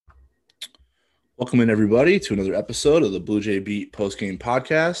Welcome in, everybody, to another episode of the Bluejay Beat postgame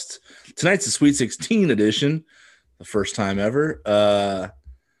podcast. Tonight's the Sweet 16 edition, the first time ever.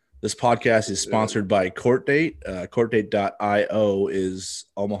 This podcast is sponsored by Courtdate. Courtdate.io is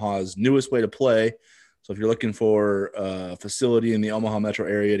Omaha's newest way to play. So if you're looking for a facility in the Omaha metro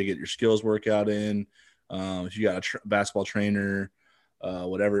area to get your skills workout in, if you got a basketball trainer,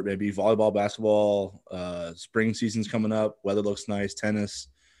 whatever it may be, volleyball, basketball, spring season's coming up, weather looks nice, tennis,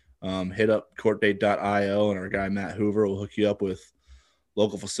 hit up courtdate.io, and our guy Matt Hoover will hook you up with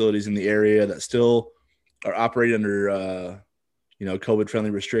local facilities in the area that still are operating under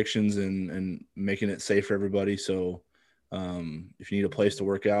COVID-friendly restrictions and making it safe for everybody. So if you need a place to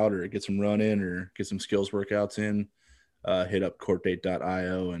work out or get some run in or get some skills workouts in, hit up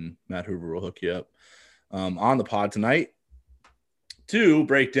courtdate.io and Matt Hoover will hook you up. On the pod tonight to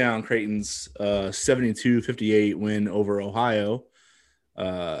break down Creighton's 72-58 win over Ohio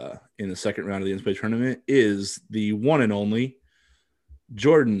in the second round of the NCAA tournament is the one and only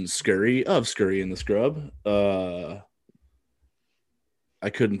Jordan Scurry of Scurry in the Scrub. I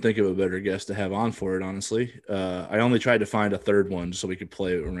couldn't think of a better guest to have on for it, honestly. I only tried to find a third one so we could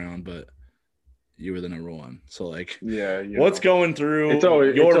play it around, but you were the number one. So, what's going through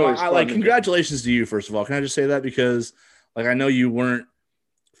congratulations to you, first of all. Can I just say that? Because, I know you weren't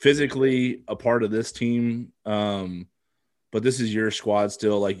physically a part of this team, but this is your squad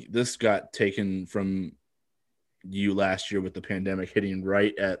still. This got taken from you last year with the pandemic hitting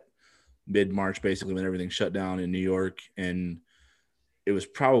right at mid-March, basically, when everything shut down in New York. And it was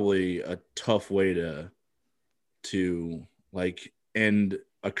probably a tough way to end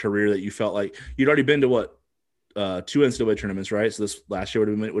a career that you felt like you'd already been to two NCAA tournaments, right? So this last year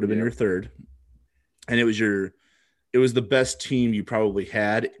would have been your third. And it was the best team you probably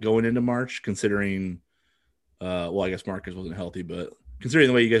had going into March, considering I guess Marcus wasn't healthy, but considering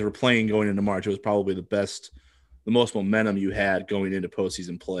the way you guys were playing going into March, it was probably the most momentum you had going into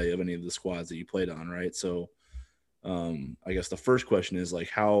postseason play of any of the squads that you played on, right? So I guess the first question is,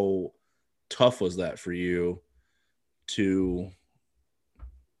 how tough was that for you to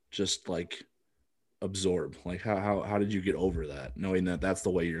just absorb? How did you get over that, knowing that that's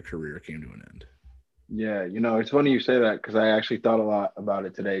the way your career came to an end? Yeah, it's funny you say that, because I actually thought a lot about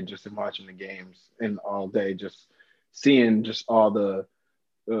it today, just in watching the games and all day, just seeing just all the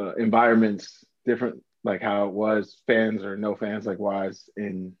environments different, how it was, fans or no fans, wise,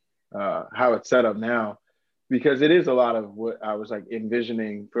 in how it's set up now, because it is a lot of what I was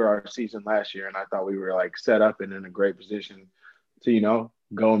envisioning for our season last year, and I thought we were set up and in a great position to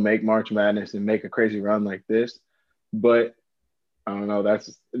go and make March Madness and make a crazy run like this, but I don't know.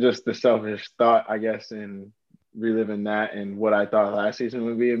 That's just the selfish thought, I guess, in reliving that and what I thought last season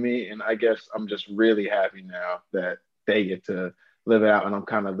would be of me. And I guess I'm just really happy now that they get to live it out, and I'm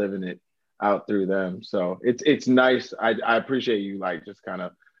kind of living it out through them. So it's nice. I appreciate you just kind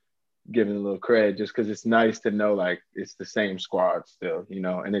of giving a little credit, just because it's nice to know it's the same squad still,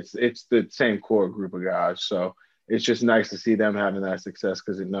 and it's the same core group of guys. So it's just nice to see them having that success,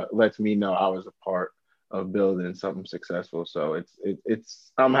 because it lets me know I was a part of building something successful. So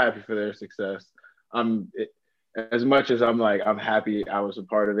it's I'm happy for their success. As much as I'm happy I was a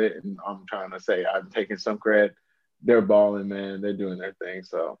part of it, and I'm trying to say I'm taking some credit, they're balling, man. They're doing their thing.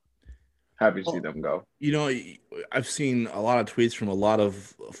 So happy to see them go. I've seen a lot of tweets from a lot of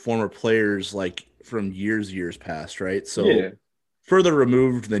former players, from years past, right? So yeah. Further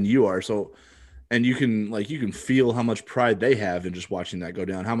removed than you are. So, and you can feel how much pride they have in just watching that go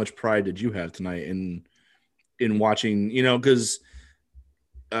down. How much pride did you have tonight in watching, because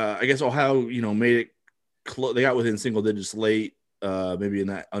I guess Ohio, made it they got within single digits late, maybe in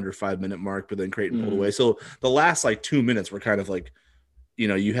that under 5 minute mark, but then Creighton pulled away. So the last 2 minutes were kind of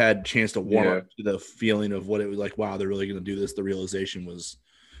you had a chance to warm up to the feeling of what it was like. Wow, they're really going to do this. The realization was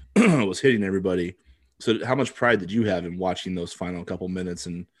was hitting everybody. So how much pride did you have in watching those final couple minutes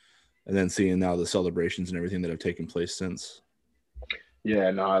and then seeing now the celebrations and everything that have taken place since? Yeah,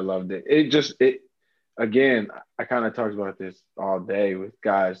 no, I loved it. Again, I kind of talked about this all day with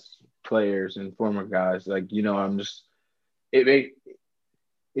guys, players, and former guys. It's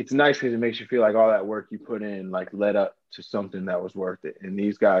nice because it makes you feel like all that work you put in, led up to something that was worth it. And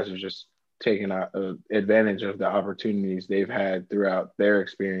these guys are just taking advantage of the opportunities they've had throughout their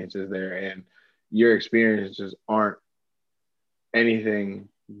experiences there. And your experiences aren't anything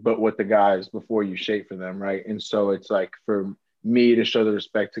but what the guys before you shape for them, right? And so it's for me to show the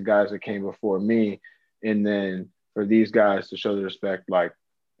respect to guys that came before me, and then for these guys to show the respect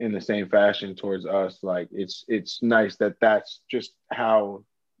in the same fashion towards us. It's nice that that's just how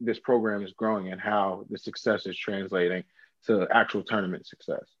this program is growing and how the success is translating to actual tournament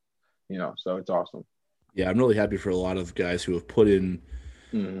success. so it's awesome. Yeah, I'm really happy for a lot of guys who have put in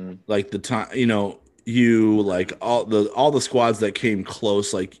like the time, like all the squads that came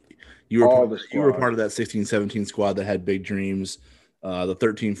close, like you were part of that 16-17 squad that had big dreams. The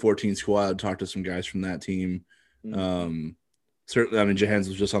 13-14 squad, talked to some guys from that team. Certainly, I mean, Jahans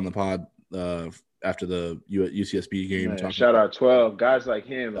was just on the pod after the UCSB game. Man, shout out 12 guys like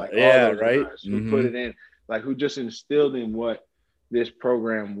him, like all those guys who put it in, like who just instilled in what this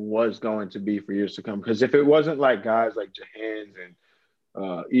program was going to be for years to come. Because if it wasn't like guys like Jahans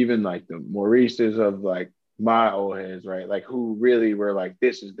and even like the Maurices of like my old heads, right? Like who really were like,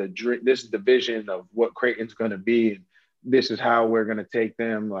 this is the vision of what Creighton's going to be, and this is how we're going to take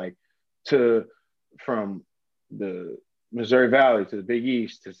them like from the Missouri Valley to the Big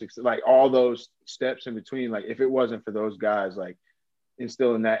East to like all those steps in between. Like if it wasn't for those guys like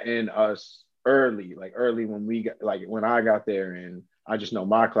instilling that in us early when we got, like when I got there, and I just know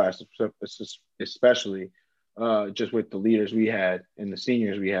my class especially just with the leaders we had and the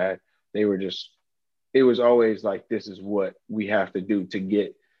seniors we had, they were just, it was always like, this is what we have to do to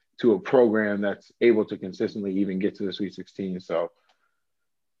get to a program that's able to consistently even get to the Sweet 16. So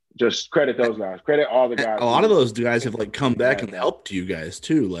just credit those guys. Credit all the guys. A lot of those guys have like come back and helped you guys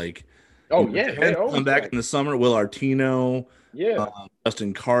too. Like, come back in the summer. Will Artino,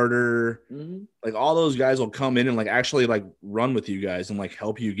 Justin Carter, like all those guys will come in and like actually like run with you guys and like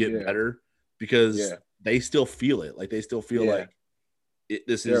help you get better because they still feel it. Like they still feel like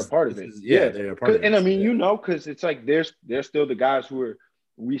they're a part of it. They're a part of it. And I mean, because it's like there's still the guys who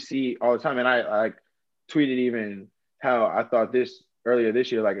we see all the time. And I like tweeted even how I thought earlier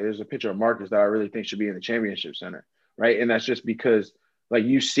this year, like there's a picture of Marcus that I really think should be in the championship center, right? And that's just because like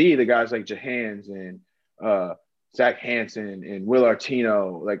you see the guys like Jahans and Zach Hansen and Will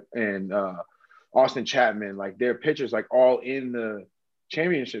Artino, like and Austin Chapman, like their pictures like all in the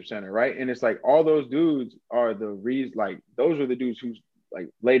championship center, right? And it's like all those dudes are the reason, like those are the dudes who like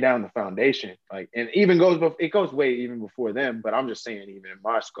lay down the foundation, like, and even it goes way even before them, but I'm just saying even in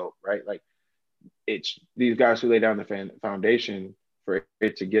my scope, right? Like it's these guys who lay down the foundation for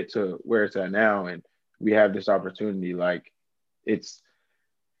it to get to where it's at now, and we have this opportunity. Like it's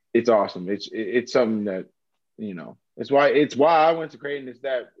awesome. It's something that it's why I went to Creighton. It's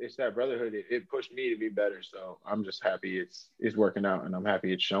that brotherhood. It pushed me to be better. So I'm just happy it's working out, and I'm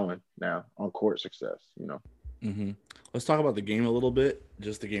happy it's showing now on court success. Let's talk about the game a little bit.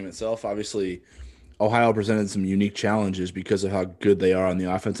 Just the game itself. Obviously, Ohio presented some unique challenges because of how good they are on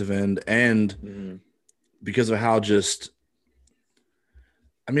the offensive end, and because of how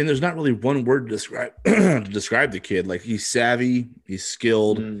I mean, there's not really one word to describe the kid. Like he's savvy, he's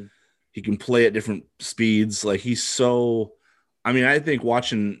skilled, he can play at different speeds. Like he's so. I mean, I think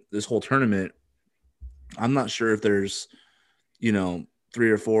watching this whole tournament, I'm not sure if there's, 3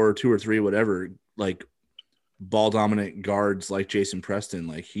 or 4, 2 or 3, whatever, like ball dominant guards like Jason Preston.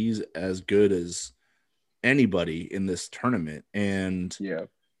 Like he's as good as anybody in this tournament, and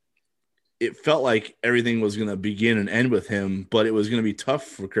it felt like everything was going to begin and end with him, but it was going to be tough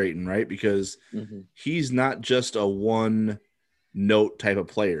for Creighton, right? Because he's not just a one note type of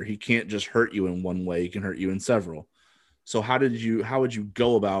player. He can't just hurt you in one way. He can hurt you in several. So how would you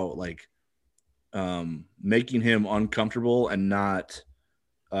go about like making him uncomfortable and not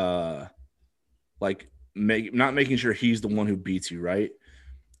not making sure he's the one who beats you, right?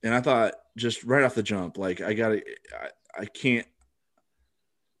 And I thought just right off the jump, like I can't.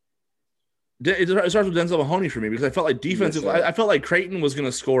 It starts with Denzel Mahoney for me because I felt like defensive. I felt like Creighton was going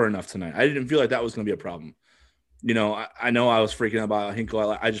to score enough tonight. I didn't feel like that was going to be a problem. I know I was freaking out about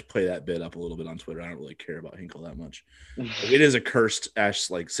Hinkle. I just play that bit up a little bit on Twitter. I don't really care about Hinkle that much. It is a cursed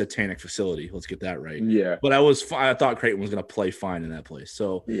like satanic facility. Let's get that right. Yeah. But I thought Creighton was going to play fine in that place.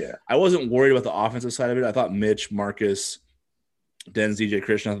 So I wasn't worried about the offensive side of it. I thought Mitch, Marcus, Denz, DJ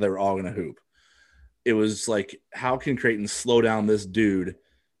Christian, I thought they were all going to hoop. It was like, how can Creighton slow down this dude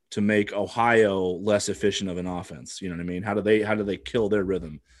to make Ohio less efficient of an offense? You know what I mean? How do they kill their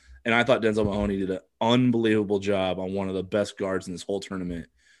rhythm? And I thought Denzel Mahoney did an unbelievable job on one of the best guards in this whole tournament.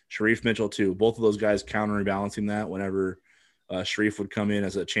 Sharif Mitchell too. Both of those guys counterbalancing that whenever Sharif would come in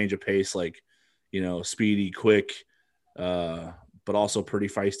as a change of pace, like, speedy, quick, but also pretty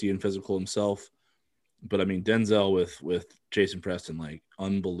feisty and physical himself. But I mean, Denzel with Jason Preston, like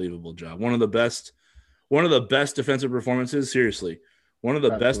unbelievable job. One of the best defensive performances. Seriously. One of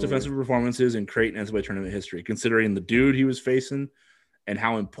the best defensive performances in Creighton NCAA tournament history, considering the dude he was facing and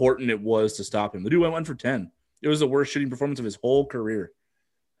how important it was to stop him. The dude went 1 for 10. It was the worst shooting performance of his whole career.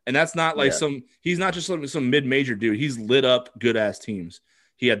 And that's not like he's not just some mid-major dude. He's lit up good-ass teams.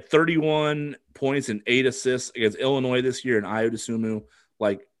 He had 31 points and 8 assists against Illinois this year and Ayo DeSumo.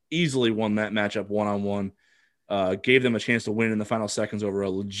 Like, easily won that matchup one-on-one. Gave them a chance to win in the final seconds over a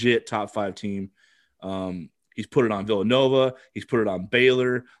legit top 5 team. He's put it on Villanova. He's put it on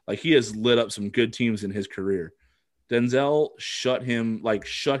Baylor. Like, he has lit up some good teams in his career. Denzel shut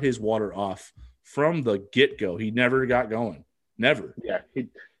his water off from the get-go. He never got going. Never. Yeah,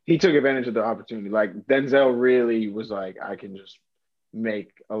 he took advantage of the opportunity. Like, Denzel really was like, I can just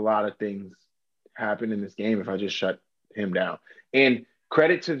make a lot of things happen in this game if I just shut him down. And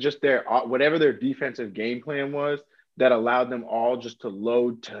credit to just their whatever their defensive game plan was that allowed them all just to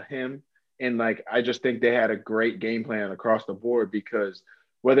load to him. And like, I just think they had a great game plan across the board, because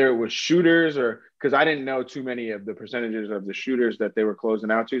whether it was shooters or because I didn't know too many of the percentages of the shooters that they were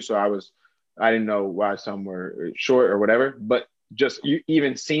closing out to. So I didn't know why some were short or whatever, but just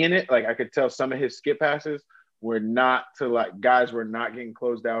even seeing it, like, I could tell some of his skip passes were not to, like, guys were not getting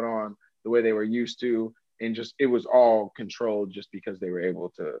closed out on the way they were used to. And just, it was all controlled just because they were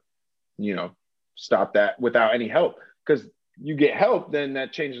able to, stop that without any help. Because you get help, then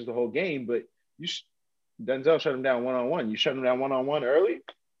that changes the whole game. But Denzel shut him down one-on-one. You shut him down one-on-one early.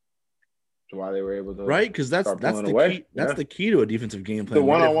 That's why they were able to, right? Because that's the key. That's the key to a defensive game plan. The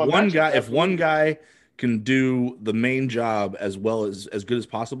one-on-one if one guy can do the main job as well as good as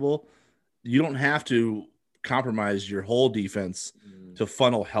possible, you don't have to compromise your whole defense to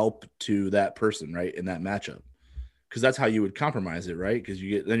funnel help to that person, right, in that matchup. Because that's how you would compromise it, right? Because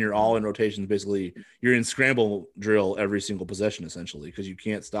then you're all in rotations. Basically, you're in scramble drill every single possession, essentially, because you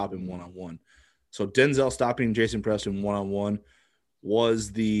can't stop him one-on-one. So Denzel stopping Jason Preston one-on-one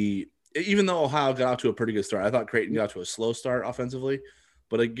was even though Ohio got out to a pretty good start, I thought Creighton got to a slow start offensively.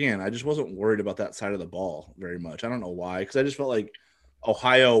 But again, I just wasn't worried about that side of the ball very much. I don't know why, because I just felt like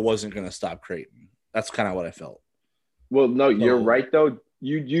Ohio wasn't going to stop Creighton. That's kind of what I felt. Well, no, you're right, though.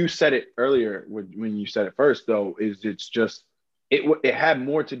 You said it earlier when you said it first, though, it's just it had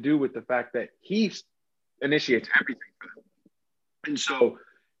more to do with the fact that he initiates everything for them. And so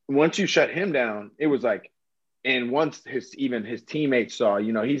once you shut him down, it was like, and once his teammates saw,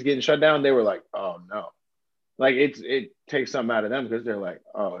 he's getting shut down, they were like, oh, no. Like, it takes something out of them, because they're like,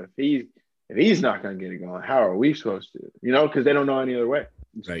 oh, if he's not going to get it going, how are we supposed to? Because they don't know any other way.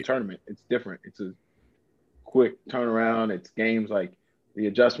 It's a tournament. It's different. It's a quick turnaround. It's games, like, the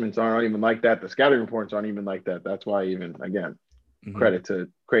adjustments aren't even like that. The scouting reports aren't even like that. That's why credit to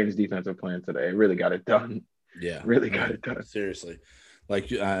Creighton's defensive plan today. It really got it done. Yeah. Really got it done. Seriously. Like,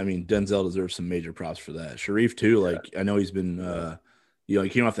 I mean, Denzel deserves some major props for that. Sharif, too, like, I know he's been he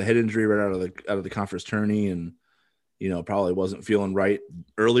came off the head injury right out of the conference tourney, and probably wasn't feeling right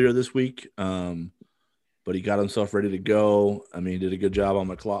earlier this week. But he got himself ready to go. I mean, he did a good job on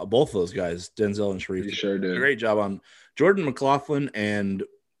McLaughlin. Both of those guys, Denzel and Sharif, he sure did a great job on Jordan McLaughlin and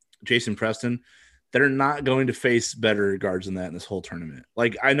Jason Preston. They're not going to face better guards than that in this whole tournament.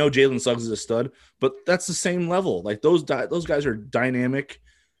 Like, I know Jalen Suggs is a stud, but that's the same level. Like, those guys are dynamic.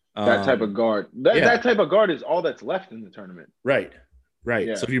 That type of guard. That type of guard is all that's left in the tournament. Right.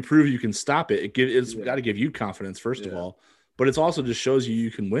 Yeah. So if you prove you can stop it, it's got to give you confidence, first of all. But it's also just shows you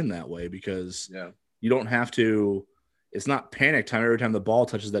can win that way, because you don't have to – it's not panic time every time the ball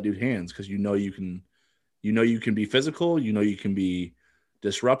touches that dude's hands, because you can be physical. You can be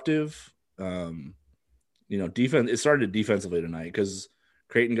disruptive. Defense. It started defensively tonight, because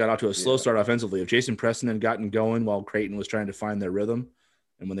Creighton got out to a slow start offensively. If Jason Preston had gotten going while Creighton was trying to find their rhythm,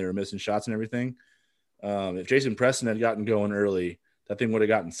 and when they were missing shots and everything, if Jason Preston had gotten going early, that thing would have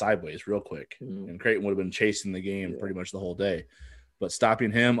gotten sideways real quick, and Creighton would have been chasing the game pretty much the whole day. But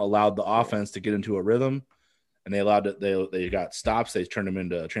stopping him allowed the offense to get into a rhythm, and they got stops. They turned them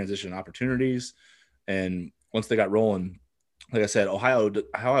into transition opportunities, and once they got rolling, like I said, Ohio,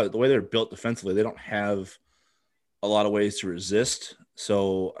 the way they're built defensively, they don't have a lot of ways to resist.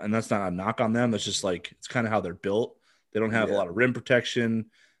 So, and that's not a knock on them. That's just like, it's kind of how they're built. They don't have a lot of rim protection,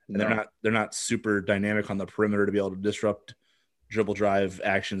 and they're not super dynamic on the perimeter to be able to disrupt dribble drive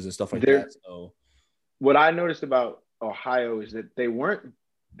actions and stuff like that. So, what I noticed about Ohio is that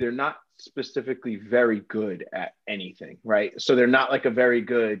they're not specifically very good at anything, right? So they're not like a very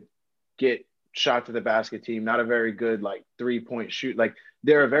good get shot to the basket team, not a very good like 3-point shoot. Like,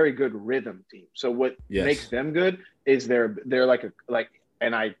 they're a very good rhythm team. So what makes them good is they're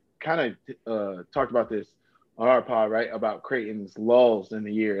and I kind of talked about this on our pod, right, about Creighton's lulls in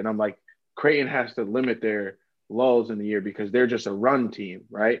the year. And I'm like, Creighton has to limit their lulls in the year because they're just a run team,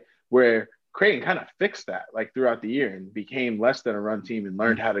 right? Where Creighton kind of fixed that like throughout the year and became less than a run team and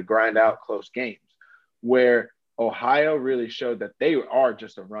learned how to grind out close games, where Ohio really showed that they are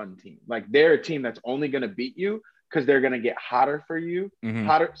just a run team. Like, they're a team that's only going to beat you because they're going to get hotter for you,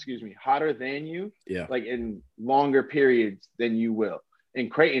 hotter than you, like in longer periods than you will. And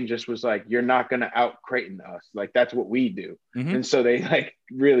Creighton just was like, you're not going to out Creighton us. Like, that's what we do. Mm-hmm. And so they like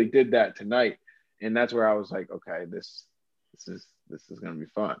really did that tonight. And that's where I was like, okay, this is going to be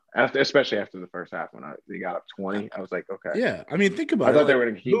fun. Especially after the first half when they got up 20, I was like, okay. Yeah. I mean, think about it. I thought they were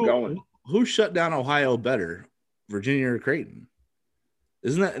going to keep going. Who shut down Ohio better, Virginia or Creighton?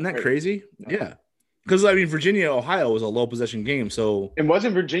 Isn't that crazy? No. Yeah. Because, I mean, Virginia, Ohio was a low possession game. So, and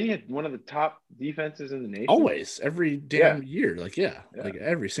wasn't Virginia one of the top defenses in the nation? Always, every damn year. Like, like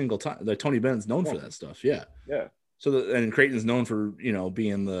every single time. Like, Tony Bennett's known for that stuff. Yeah. Yeah. So, and Creighton's known for,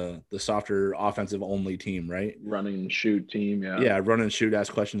 being the softer offensive only team, right? Running and shoot team. Yeah. Yeah. Run and shoot,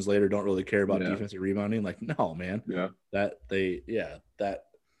 ask questions later. Don't really care about defensive rebounding. Like, no, man. Yeah.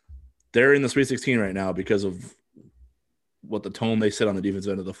 They're in the Sweet 16 right now because of what the tone they set on the defensive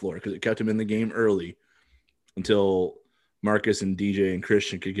end of the floor, because it kept him in the game early until Marcus and DJ and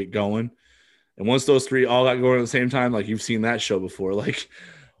Christian could get going. And once those three all got going at the same time, like you've seen that show before, like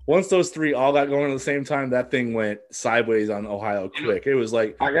once those three all got going at the same time, that thing went sideways on Ohio quick. It was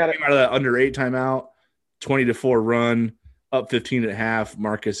like came out of that under 8 timeout, 20-4 run, up 15 at half.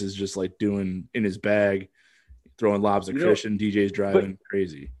 Marcus is just like doing in his bag, throwing lobs to Christian. DJ's driving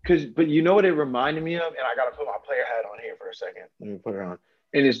crazy. But you know what it reminded me of? And I got to put my player hat on here for a second. Let me put it on.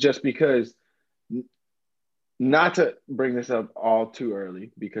 And it's just because, not to bring this up all too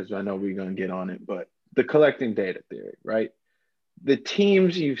early, because I know we're going to get on it, but the collecting data theory, right? The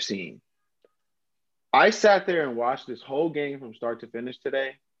teams you've seen. I sat there and watched this whole game from start to finish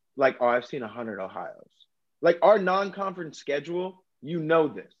today. Like, I've seen 100 Ohio's. Like, our non-conference schedule,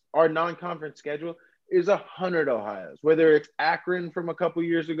 this. Our non-conference schedule is 100 Ohio's, whether it's Akron from a couple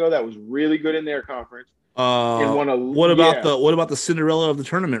years ago that was really good in their conference. What about the Cinderella of the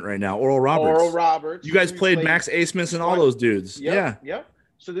tournament right now, Oral Roberts? You guys played Max A-Smith and all those dudes. Yep.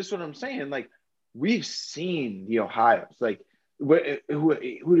 So this is what I'm saying. Like, we've seen the Ohio's. Like, who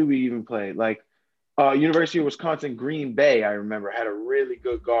do we even play? Like, University of Wisconsin, Green Bay, I remember, had a really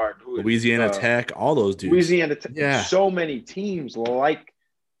good guard. Louisiana Tech, all those dudes. Louisiana Tech. Yeah. So many teams like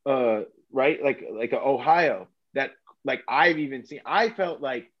right? Like Ohio that like I've even seen. I felt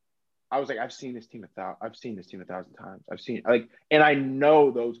like I was like, I've seen this team 1,000 times. I've seen like, and I know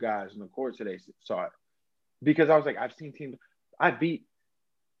those guys in the court today saw it because I was like, I've seen teams.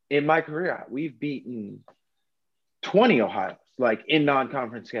 In my career, we've beaten 20 Ohio's like in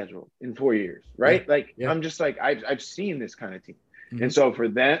non-conference schedule in 4 years, right? I'm just like, I've seen this kind of team. Mm-hmm. And so for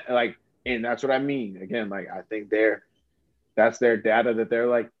them, like, and that's what I mean. Again, like, I think that's their data that they're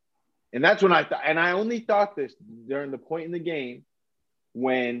like, and that's when I thought, and I only thought this during the point in the game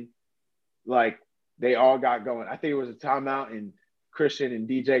when like they all got going. I think it was a timeout and Christian and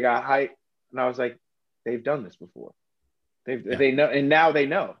DJ got hyped. And I was like, they've done this before. They know, and now they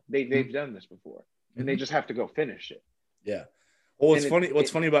know they've done this before and they just have to go finish it. Yeah. Well,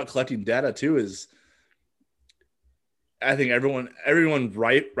 what's funny about collecting data too is I think everyone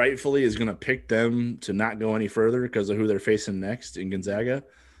rightfully is going to pick them to not go any further because of who they're facing next in Gonzaga.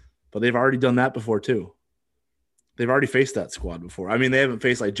 But they've already done that before too. They've already faced that squad before. I mean, they haven't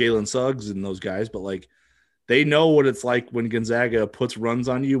faced like Jalen Suggs and those guys, but like they know what it's like when Gonzaga puts runs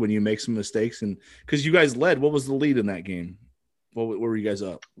on you when you make some mistakes. And because you guys led, what was the lead in that game? Where were you guys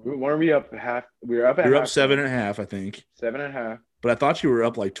up? Weren't we up half? We were up. You were up 7.5, I think. 7.5. But I thought you were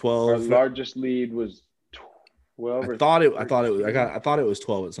up like 12. Our largest lead was 12. I thought it was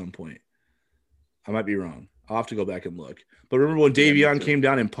 12 at some point. I might be wrong. I'll have to go back and look. But remember when Davion came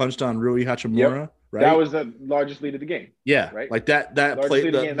down and punched on Rui Hachimura? Yep. Right? That was the largest lead of the game. Yeah. Right. Like that play.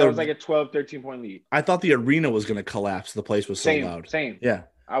 That was like a 12, 13-point lead. I thought the arena was going to collapse. The place was so loud. Same. Yeah.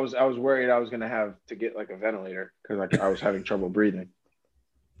 I was worried I was going to have to get like a ventilator because I was having trouble breathing.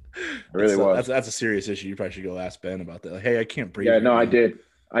 It really was. That's a serious issue. You probably should go ask Ben about that. Like, hey, I can't breathe. Yeah, no, I did.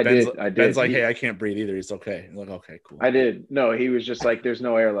 I did. Ben's like, hey, I can't breathe either. It's okay. I'm like, okay, cool. I did. No, he was just like, there's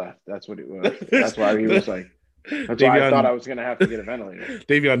no air left. That's what it was. That's why he was like, that's why I thought I was going to have to get a ventilator.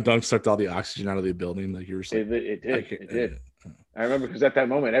 Davion Dunk sucked all the oxygen out of the building. Like you were saying. It did. I remember because at that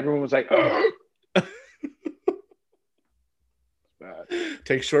moment, everyone was like, oh.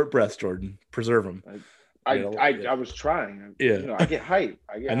 Take short breaths, Jordan. Preserve them. I was trying. Yeah. I get hype.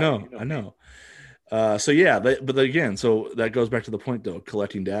 I know. So yeah, but again, so that goes back to the point though,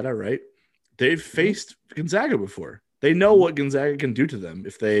 collecting data, right? They've faced Gonzaga before. They know what Gonzaga can do to them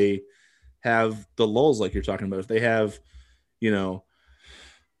if they have the lulls like you're talking about. If they have,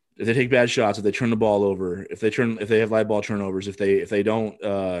 if they take bad shots, if they turn the ball over, if they have live ball turnovers, if they don't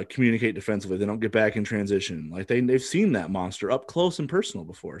communicate defensively, they don't get back in transition. Like they've seen that monster up close and personal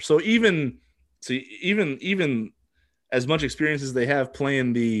before. So even as much experience as they have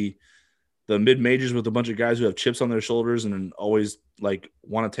playing the the mid majors with a bunch of guys who have chips on their shoulders and always like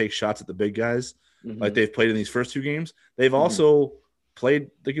want to take shots at the big guys, like they've played in these first two games. They've also played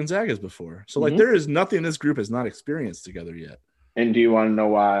the Gonzagas before. So like there is nothing this group has not experienced together yet. And do you want to know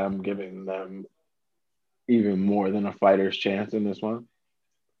why I'm giving them even more than a fighter's chance in this one?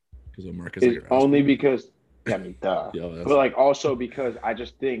 Because of Marcus. It's only because I mean, duh. But like also because I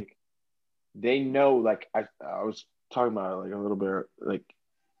just think they know, like I was talking about it like a little bit, like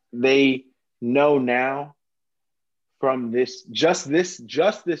they know now from this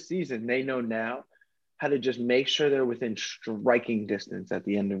season, they know now how to just make sure they're within striking distance at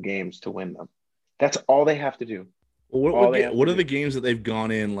the end of games to win them. That's all they have to do. Well, what are the games that they've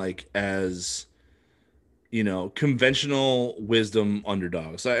gone in like as, you know, conventional wisdom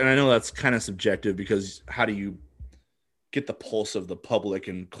underdogs? And I know that's kind of subjective because how do you get the pulse of the public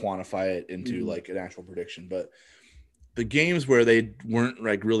and quantify it into like an actual prediction? But the games where they weren't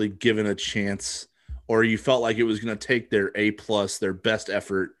like really given a chance, or you felt like it was going to take their A+, their best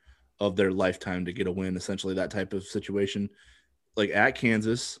effort of their lifetime to get a win, essentially that type of situation, like at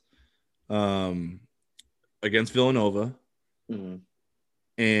Kansas, against Villanova,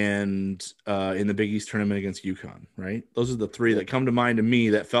 and in the Big East tournament against UConn, right? Those are the three that come to mind to me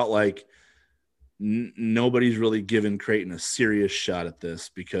that felt like nobody's really given Creighton a serious shot at this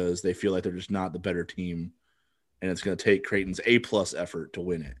because they feel like they're just not the better team, and it's going to take Creighton's A+ effort to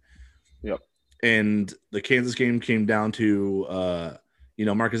win it. Yep. And the Kansas game came down to,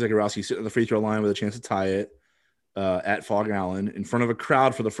 Marcus Zagorowski sitting on the free throw line with a chance to tie it at Fog Allen in front of a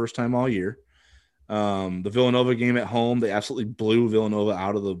crowd for the first time all year. The Villanova game at home, they absolutely blew Villanova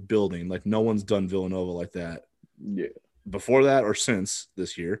out of the building. Like no one's done Villanova like that. Yeah. Before that or since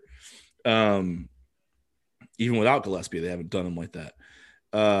this year. Even without Gillespie, they haven't done them like that.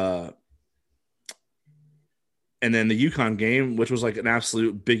 And then the UConn game, which was like an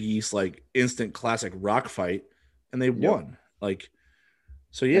absolute Big East, like instant classic rock fight, and they won. Like,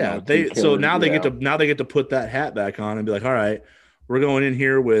 so yeah, they get to put that hat back on and be like, all right, we're going in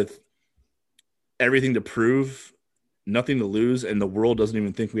here with everything to prove, nothing to lose, and the world doesn't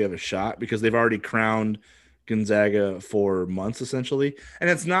even think we have a shot because they've already crowned Gonzaga for months, essentially. And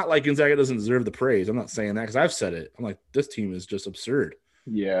it's not like Gonzaga doesn't deserve the praise. I'm not saying that because I've said it. I'm like, this team is just absurd.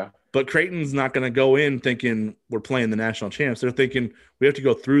 Yeah. But Creighton's not going to go in thinking we're playing the national champs. They're thinking we have to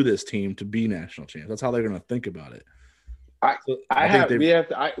go through this team to be national champs. That's how they're going to think about it.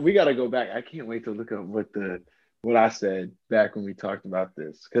 We got to go back. I can't wait to look up what I said back when we talked about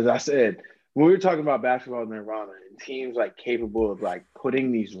this. Because I said, when we were talking about basketball nirvana and teams like capable of like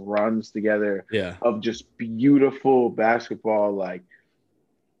putting these runs together of just beautiful basketball, like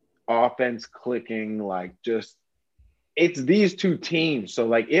offense clicking, like just it's these two teams. So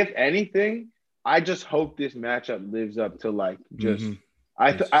like if anything, I just hope this matchup lives up to like just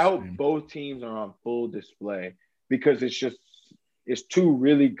I hope both teams are on full display because it's two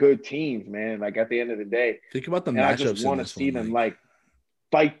really good teams, man. Like at the end of the day, think about the matchups. I just want to see them like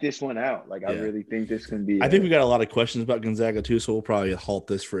fight this one out. Like I really think this can be. I think we got a lot of questions about Gonzaga too, so we'll probably halt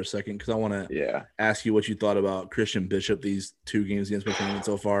this for a second because I want to ask you what you thought about Christian Bishop these two games against Michigan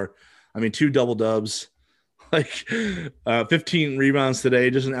so far. I mean, 2 double dubs, like 15 rebounds today,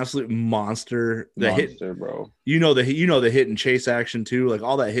 just an absolute monster. Bro. You know the hit and chase action too, like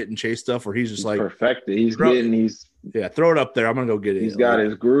all that hit and chase stuff where he's just like perfected. Throw it up there. I'm gonna go get it. He's got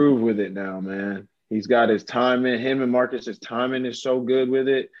his groove with it now, man. He's got his timing. Him and Marcus's timing is so good with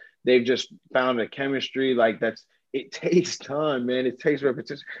it. They've just found a chemistry it takes time, man. It takes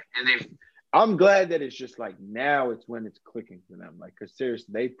repetition. And I'm glad that it's just like now it's when it's clicking for them. Like, cause seriously,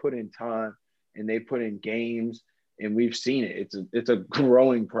 they put in time and they put in games and we've seen it. It's a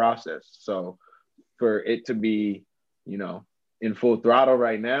growing process. So for it to be, in full throttle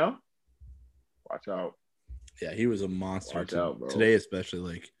right now, watch out. Yeah, he was a monster today, especially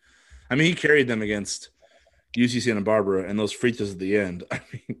like. I mean, he carried them against UC Santa Barbara and those free throws at the end. I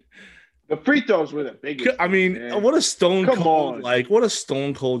mean, the free throws were the biggest. I mean, man. What a stone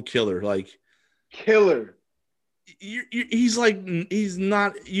cold killer. Like, killer. He's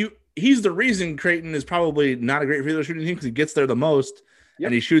the reason Creighton is probably not a great free throw shooting team because he gets there the most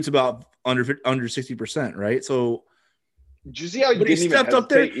and he shoots about under 60%, right? So, did you see how he didn't even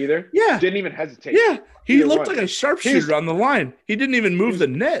hesitate either? Yeah. Didn't even hesitate. Yeah. He looked like a sharpshooter on the line. He didn't even move the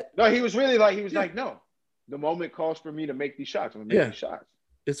net. No, he was really like, no, the moment calls for me to make these shots. I'm going to make these shots.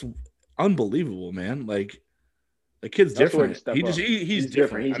 It's unbelievable, man. Like, the kid's different. He's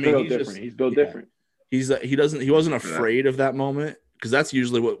different. He's built different. He's built different. He wasn't afraid of that moment because that's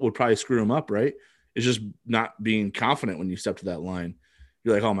usually what would probably screw him up, right? It's just not being confident when you step to that line.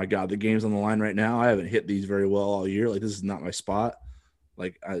 You're like, oh my God, the game's on the line right now. I haven't hit these very well all year. Like, this is not my spot.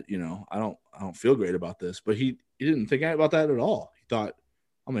 Like, I don't feel great about this. But he didn't think about that at all. He thought,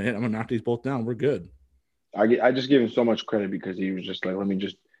 I'm gonna knock these both down. We're good. I just give him so much credit because he was just like, let me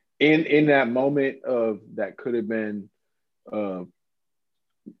just in that moment of that could have been a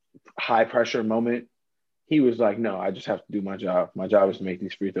high pressure moment. He was like, no, I just have to do my job. My job is to make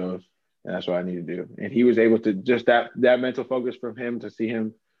these free throws, and that's what I need to do. And he was able to just that mental focus from him to see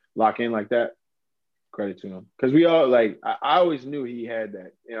him lock in like that. Credit to him, because we all I always knew he had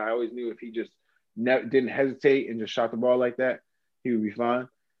that. I always knew if he just didn't hesitate and just shot the ball like that, he would be fine.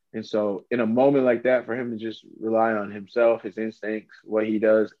 And so in a moment like that, for him to just rely on himself, his instincts, what he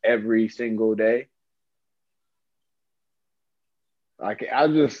does every single day, I'm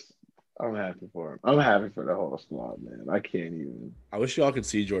happy for him. I'm happy for the whole squad, man. I can't even. I wish y'all could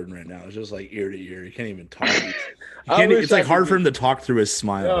see Jordan right now. It's just like ear to ear. He can't even talk. It's like hard for him to talk through his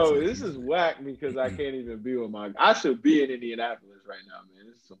smile. No, this is whack because I can't even be with I should be in Indianapolis right now, man.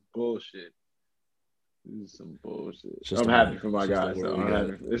 This is some bullshit. I'm happy for my guys.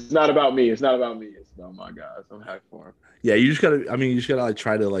 It's not about me. It's about my guys. I'm happy for them. Yeah, you just gotta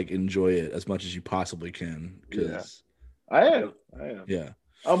try to enjoy it as much as you possibly can. Because I am. Yeah.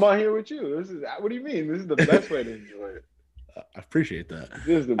 I'm on here with you. What do you mean? This is the best way to enjoy it. I appreciate that.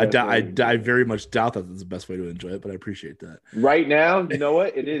 This is the best I very much doubt that it's the best way to enjoy it, but I appreciate that. Right now, you know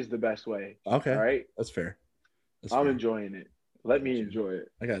what? It is the best way. Okay. All right. That's fair. I'm enjoying it. Let me enjoy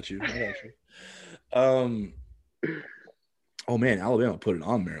it. I got you. Oh man, Alabama put it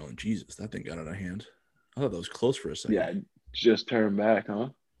on Maryland. Jesus, that thing got out of hand. I thought that was close for a second. Yeah, just turned back, huh?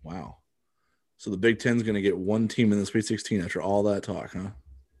 Wow. So the Big Ten's going to get one team in the Sweet 16 after all that talk, huh?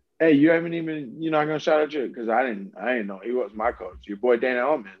 Hey, you're not going to shout out you because I didn't know he was my coach. Your boy Dana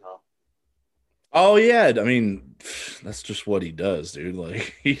Altman, huh? Oh yeah, I mean, that's just what he does, dude.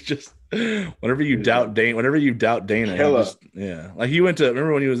 Like he just whenever you doubt Dana, like he went to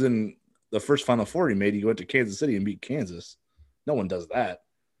remember when he was in the first Final Four he made, he went to Kansas City and beat Kansas. No one does that.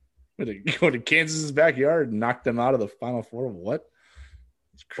 He went to Kansas's backyard and knocked them out of the Final Four. What?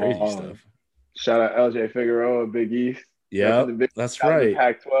 It's crazy stuff. Shout out LJ Figueroa, Big East. Yeah, that's right.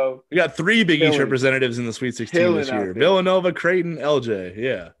 Pac-12. We got 3 Big East representatives in the Sweet 16 this year. Villanova, Creighton, LJ.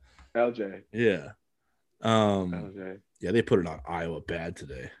 Yeah. LJ. Yeah. LJ. Yeah, they put it on Iowa bad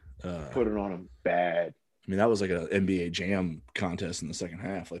today. Put it on them bad. I mean, that was like an NBA jam contest in the second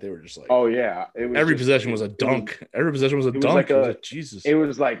half. Like they were just like, oh yeah, every possession was a dunk. Every possession was a dunk. Jesus. It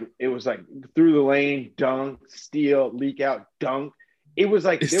was like through the lane, dunk, steal, leak out, dunk. It was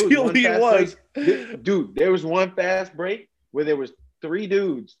like there was one fast break. Dude, there was one fast break where there was 3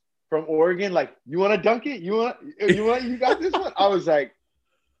 dudes from Oregon. Like, you want to dunk it? You got this one? I was like,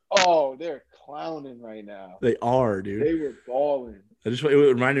 oh, they're clowning right now. They are, dude. They were balling. It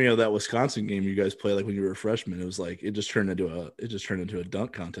reminded me of that Wisconsin game you guys played like when you were a freshman. It was like it just turned into a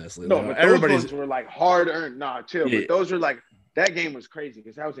dunk contest. Like, no, but everybody's ones were like hard earned. Nah, chill. Yeah. But those were like that game was crazy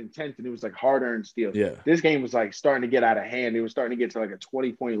because that was intense and it was like hard earned steals. Yeah. This game was like starting to get out of hand. It was starting to get to like a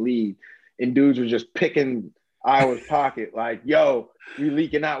 20-point lead, and dudes were just picking Iowa's pocket. Like, yo, we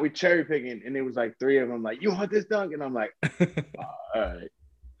leaking out, we cherry picking, and it was like 3 of them like, you want this dunk? And I'm like, oh, all right.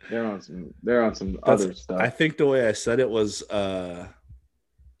 They're on some other stuff. I think the way I said it was there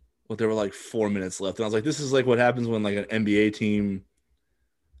were like 4 minutes left. And I was like, this is like what happens when like an NBA team,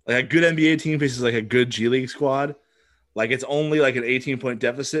 like a good NBA team faces like a good G League squad. Like it's only like an 18-point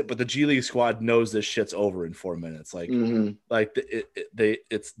deficit, but the G League squad knows this shit's over in 4 minutes. Like,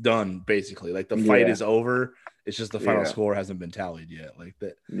 it's done basically. Like the fight is over. It's just the final score hasn't been tallied yet. Like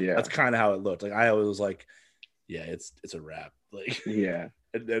that. Yeah. That's kind of how it looked. Like I was like, yeah, it's a wrap. Like, yeah.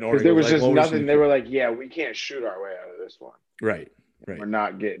 Because there was just nothing. They were like, yeah, we can't shoot our way out of this one. Right. We're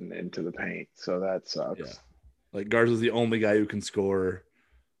not getting into the paint. So that sucks. Yeah. Like Garza's the only guy who can score,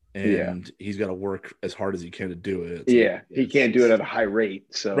 and he's got to work as hard as he can to do it. So he can't do it at a high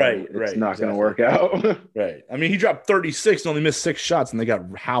rate. So it's not going to work out. Right. I mean, he dropped 36 and only missed 6 shots, and they got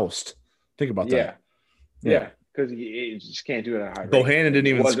housed. Think about that. Yeah. Because he just can't do it at a high rate. Bohannon didn't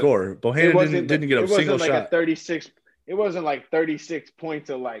even score. Bohannon didn't get a single shot. 36. It wasn't like 36 points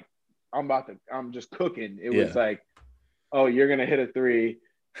of like I'm just cooking. It was like, oh, you're gonna hit a 3,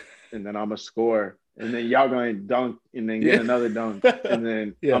 and then I'm gonna score, and then y'all gonna dunk, and then get another dunk, and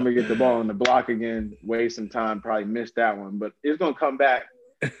then I'm gonna get the ball in the block again, waste some time, probably miss that one, but it's gonna come back.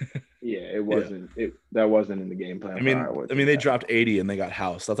 It wasn't. That wasn't in the game plan. I mean, they dropped 80 and they got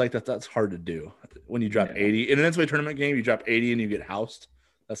housed. That's hard to do when you drop 80 in an NCAA tournament game. You drop 80 and you get housed.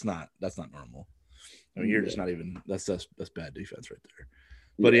 That's not normal. I mean, you're just not even. That's bad defense right there.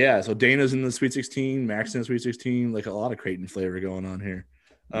 But so Dana's in the Sweet 16, Max in the Sweet 16. Like a lot of Creighton flavor going on here.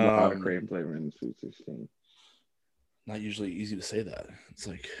 A lot of Creighton flavor in the Sweet 16. not usually easy to say that. It's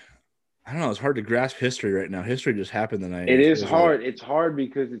like, I don't know. It's hard to grasp history right now. History just happened the night. It is hard. Like, it's hard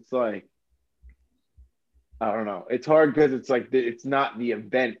because it's like, I don't know. It's hard because it's like it's not the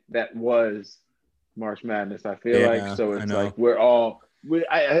event that was March Madness. I feel like so it's like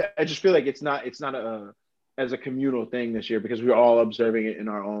I just feel like it's not as a communal thing this year because we're all observing it in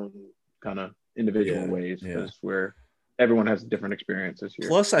our own kind of individual ways because everyone has a different experience this year.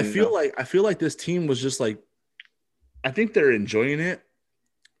 Plus, I feel like this team was just like, I think they're enjoying it,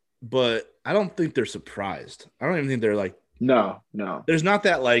 but I don't think they're surprised. I don't even think they're like, no. There's not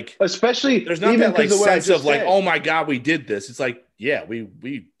that like, especially there's not that like sense of like, oh my God, we did this. It's like, yeah, we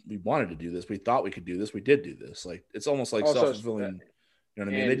wanted to do this. We thought we could do this. We did do this. Like, it's almost like self-fulfilling. You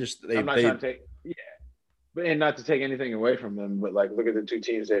know what I mean? I'm not trying to take, but and not to take anything away from them, but like, look at the two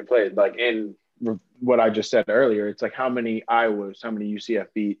teams they played. Like in what I just said earlier, it's like how many Iowas, how many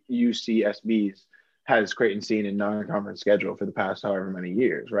UCSBs has Creighton seen in non-conference schedule for the past however many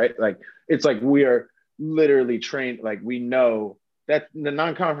years, right? Like, it's like we are literally trained. Like, we know that the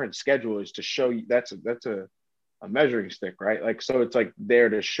non-conference schedule is to show you that's a measuring stick, right? Like, so it's like there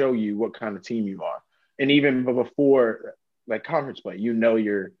to show you what kind of team you are. And even before like conference play, you know,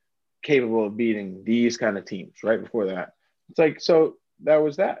 you're capable of beating these kind of teams right before that. It's like, so that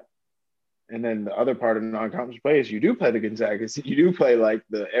was that. And then the other part of non-conference play is you do play the Gonzagas, you do play like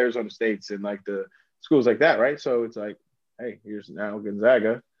the Arizona States and like the schools like that, right? So it's like, hey, here's now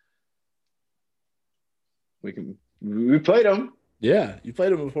Gonzaga. We played them. Yeah, you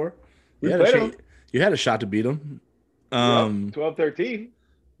played them before. You had a shot to beat them. 12-13.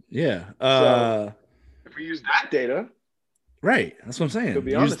 Yeah. So if we use that data. Right. That's what I'm saying.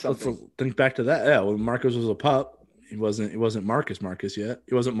 Let's think back to that. Yeah, when Marcus was a pup, he wasn't Marcus yet.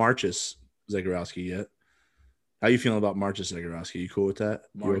 He wasn't Marchus Zagorowski yet. How you feeling about Marchus Zagorowski? You cool with that?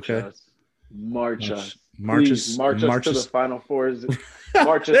 You okay? March us to the Final Fours.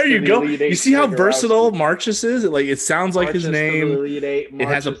 There you go. You see how versatile Marchus is? It sounds like his name. It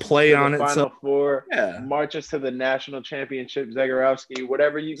has a play on it. Final Four. Yeah. March us to the national championship, Zagorowski.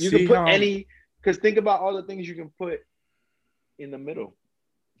 Whatever you can put any. Because think about all the things you can put in the middle.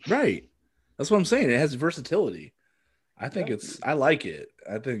 Right. That's what I'm saying. It has versatility. I think I like it.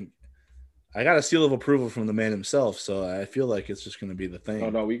 I think I got a seal of approval from the man himself, so I feel like it's just going to be the thing. Oh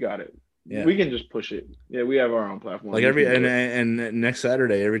no, we got it. Yeah. We can just push it. Yeah, we have our own platform. Like and next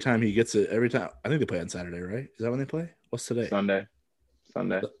Saturday, every time he gets it, I think they play on Saturday, right? Is that when they play? What's today? Sunday.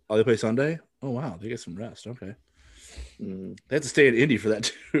 Oh, they play Sunday? Oh wow, they get some rest. Okay. They have to stay in Indy for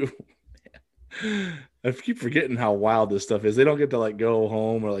that too. I keep forgetting how wild this stuff is. They don't get to like go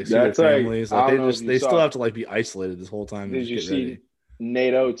home or like see their families. Like they still have to like be isolated this whole time. Did you see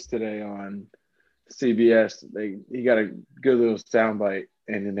Nate Oates today on CBS? He got a good little soundbite,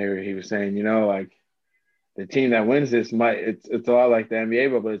 and then he was saying, you know, like the team that wins this it's a lot like the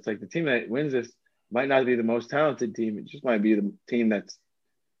NBA bubble. It's like the team that wins this might not be the most talented team. It just might be the team that's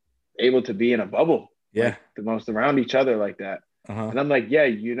able to be in a bubble. Yeah, like, the most around each other like that. And I'm like, yeah,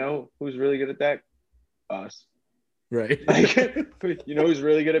 you know who's really good at that? Us. Right. Like, you know who's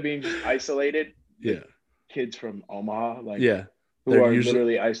really good at being just isolated? Yeah. Kids from Omaha. Like, yeah. Who are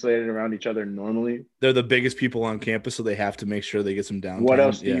literally isolated around each other normally. They're the biggest people on campus, so they have to make sure they get some downtime. What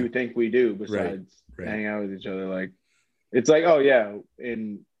else do you think we do besides hang out with each other? Like, it's like, oh yeah,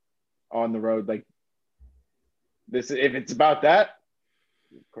 on the road, like this. If it's about that,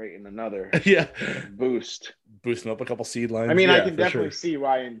 Creighton another boost them up a couple seed lines. I mean, I can definitely see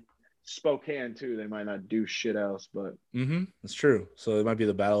why in Spokane too they might not do shit else, but that's true. So it might be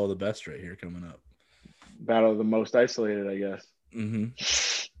the battle of the best right here coming up. Battle of the most isolated, I guess.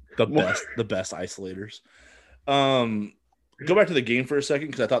 The best isolators. Go back to the game for a second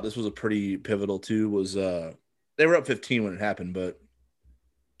because I thought this was a pretty pivotal too. Was they were up 15 when it happened, but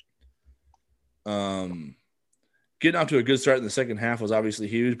getting off to a good start in the second half was obviously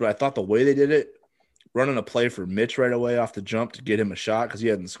huge. But I thought the way they did it, running a play for Mitch right away off the jump to get him a shot because he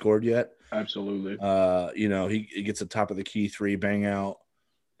hadn't scored yet. Absolutely. You know, he gets a top of the key three, bang out,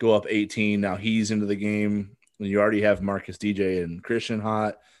 go up 18. Now he's into the game. And you already have Marcus, DJ, and Christian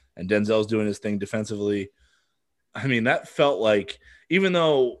hot, and Denzel's doing his thing defensively. I mean, that felt like, even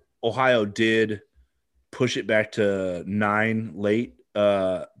though Ohio did push it back to 9 late,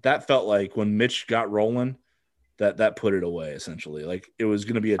 that felt like when Mitch got rolling, that put it away essentially. Like it was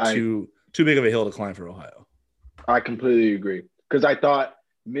going to be too big of a hill to climb for Ohio. I completely agree because I thought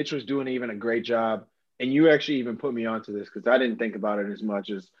Mitch was doing even a great job, and you actually even put me onto this because I didn't think about it as much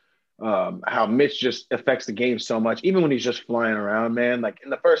as how Mitch just affects the game so much, even when he's just flying around, man. Like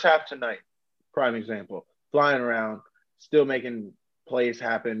in the first half tonight, prime example, flying around, still making plays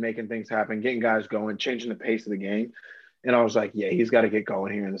happen, making things happen, getting guys going, changing the pace of the game. And I was like, yeah, he's got to get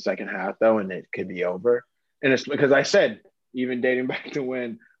going here in the second half, though, and it could be over. And it's because I said, even dating back to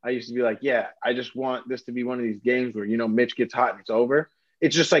when I used to be like, yeah, I just want this to be one of these games where, Mitch gets hot and it's over.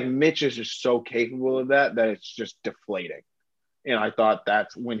 It's just like Mitch is just so capable of that it's just deflating. And I thought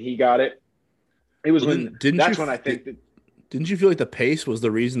that's when he got it. It was when I think that. Didn't you feel like the pace was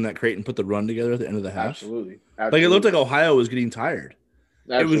the reason that Creighton put the run together at the end of the half? Absolutely. Like it looked like Ohio was getting tired.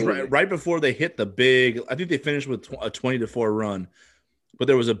 Absolutely. It was right before they hit the big. I think they finished with a 20-4 run, but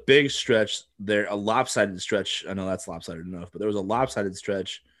there was a big stretch there, a lopsided stretch. I know that's lopsided enough, but there was a lopsided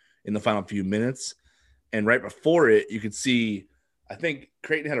stretch in the final few minutes, and right before it, you could see. I think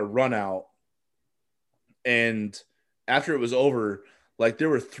Creighton had a run out, and after it was over, like there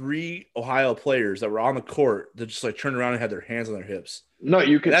were 3 Ohio players that were on the court that just like turned around and had their hands on their hips. No,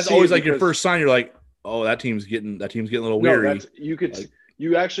 you could. That's always like your first sign. You're like, oh, that team's getting a little weary.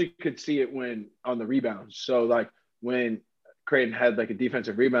 You actually could see it when on the rebounds. So like when Creighton had like a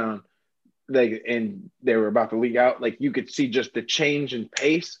defensive rebound, and they were about to leak out, like you could see just the change in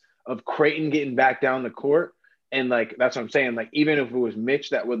pace of Creighton getting back down the court. And like that's what I'm saying. Like even if it was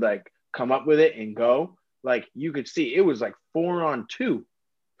Mitch that would like come up with it and go, like you could see it was like 4-on-2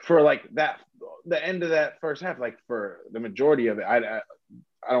 for like that the end of that first half. Like for the majority of it, I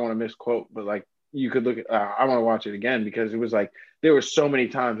don't want to misquote, but like you could look at. I want to watch it again because it was like there were so many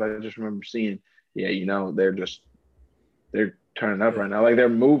times I just remember seeing. Yeah, they're turning up right now. Like they're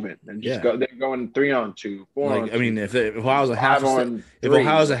moving and just they're going 3-on-2, 4-on-2. Like I mean, if Ohio's a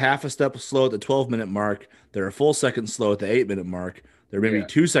half a step slow at the 12-minute mark, they're a full second slow at the 8-minute mark. They're maybe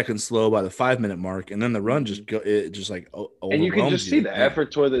 2 seconds slow by the 5-minute mark, and then the run just and you can just see the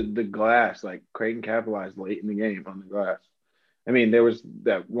effort toward the glass. Like Creighton capitalized late in the game on the glass. I mean, there was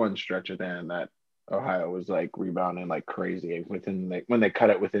that one stretch at the end that Ohio was like rebounding like crazy when they cut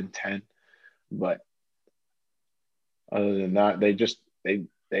it within 10, but. Other than that, they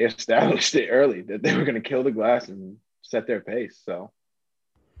established it early that they were going to kill the glass and set their pace. So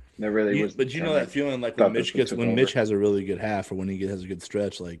there really was. But that feeling like when Mitch has a really good half or when he has a good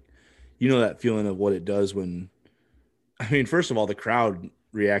stretch, like that feeling of what it does when. I mean, first of all, the crowd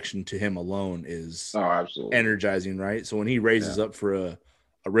reaction to him alone is absolutely energizing, right? So when he raises up for a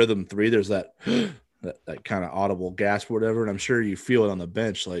rhythm 3, there's that that kind of audible gasp or whatever, and I'm sure you feel it on the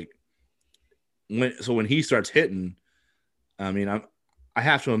bench, like when he starts hitting. I mean, I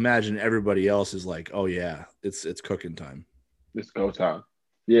have to imagine everybody else is like, oh yeah, it's cooking time. It's go time.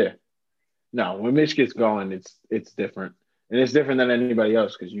 Yeah. No, when Mitch gets going, it's different, and it's different than anybody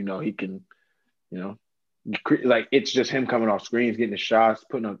else because he can, like it's just him coming off screens, getting the shots,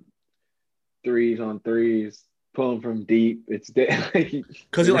 putting up 3s on 3s, pulling from deep. It's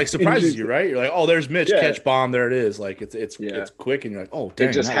because it like surprises you, right? You're like, oh, there's Mitch, catch bomb, there it is. Like it's quick, and you're like, oh, dang,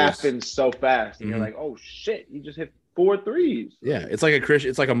 it just happens so fast, and you're like, oh shit, you just hit 4 threes. Yeah, it's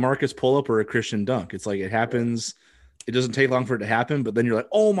like a Marcus pull-up or a Christian dunk. It's like it happens. It doesn't take long for it to happen, but then you're like,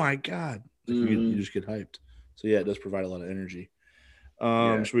 oh my god, you just get hyped. So yeah, it does provide a lot of energy.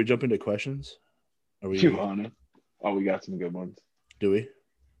 Should we jump into questions? You want it? Oh, we got some good ones. Do we?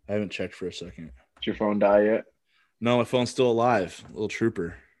 I haven't checked for a second. Did your phone die yet? No, my phone's still alive. Little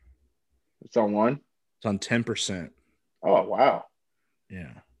trooper. It's on 1? It's on 10%. Oh wow.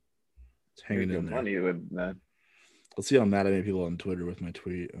 Yeah, it's hanging in there. Money with that. Let's see how mad I made people on Twitter with my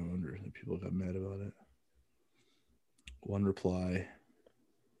tweet. I wonder if people got mad about it. 1 reply.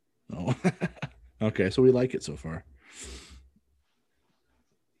 No. Okay, so we like it so far.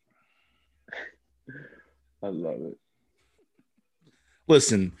 I love it.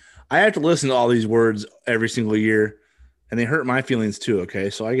 Listen, I have to listen to all these words every single year, and they hurt my feelings too, okay?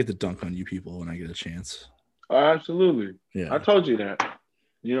 So I get to dunk on you people when I get a chance. Absolutely. Yeah. I told you that.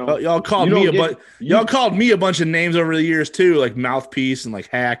 Y'all called me a bunch of names over the years too, like mouthpiece and like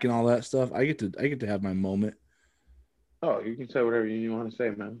hack and all that stuff. I get to have my moment. Oh, you can say whatever you want to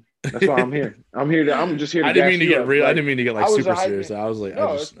say, man. That's why I'm here. I'm just here. I didn't mean to get real. I didn't mean to get like super serious. I was like, I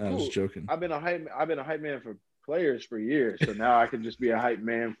was joking. I've been a hype man for players for years, so now I can just be a hype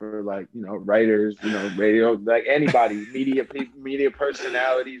man for like writers, radio, like anybody, media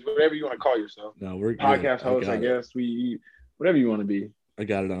personalities, whatever you want to call yourself. No, we're podcast hosts, I guess. Whatever you want to be. I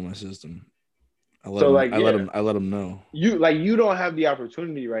got it on my system. I let them know. You don't have the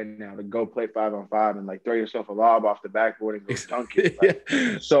opportunity right now to go play 5-on-5 and like throw yourself a lob off the backboard and go dunk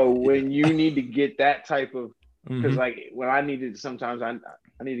it. So when you need to get that type of, because like when I needed, sometimes I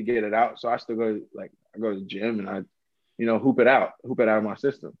need to get it out. So I still go to the gym and I, hoop it out of my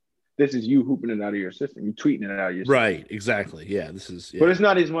system. This is you hooping it out of your system. You tweeting it out of your system. Right. Exactly. Yeah. This is. Yeah. But it's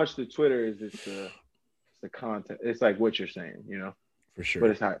not as much the Twitter as it's the content. It's like what you're saying, For sure.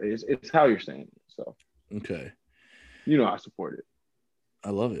 But it's how you're saying it. So okay. You know I support it. I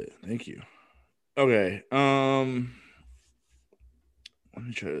love it. Thank you. Okay. Let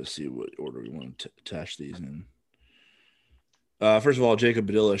me try to see what order we want to attach these in. First of all, Jacob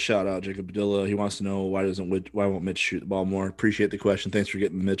Badilla, shout out Jacob Badilla. He wants to know why won't Mitch shoot the ball more? Appreciate the question. Thanks for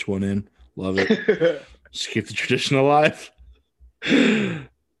getting the Mitch one in. Love it. Just keep the tradition alive.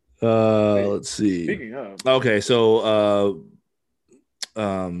 Let's see. Speaking of. Okay, so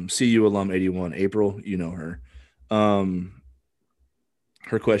CU alum 81, April, you know her. Her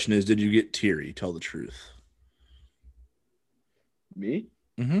question is, did you get teary? Tell the truth. Me?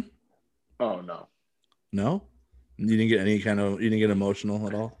 Mm-hmm. Oh, no. No? You didn't get emotional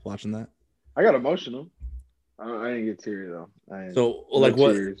at all watching that? I got emotional. I didn't get teary though. So like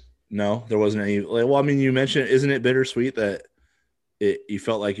what? Tears. No, there wasn't any. Like, well, I mean, you mentioned, isn't it bittersweet that you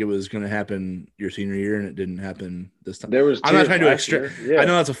felt like it was going to happen your senior year and it didn't happen this time? I'm not trying to extract. Yeah. I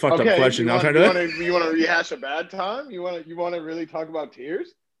know that's a fucked up question. You want to rehash a bad time? You want to really talk about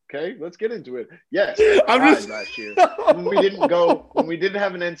tears? Okay, let's get into it. Yes, last year when we didn't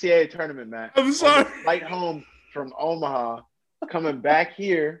have an NCAA tournament, Matt. I'm sorry. Flight home from Omaha, coming back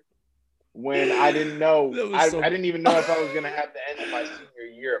here when I didn't know. I didn't even know if I was going to have the end of my senior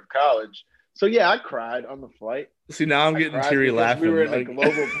year of college. So yeah, I cried on the flight. See, now I'm getting teary laughing. We were in a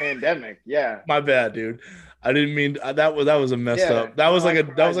global pandemic. Yeah. My bad, dude. I didn't mean that was a messed up.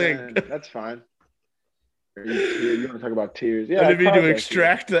 That's fine. You want to talk about tears? Yeah. I didn't mean to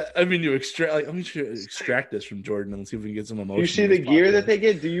extract that. I mean to extract. Like, let me extract this from Jordan and see if we can get some emotion. You see the gear that they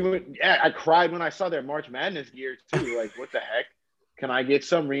get? I cried when I saw their March Madness gear too. Like, what the heck? Can I get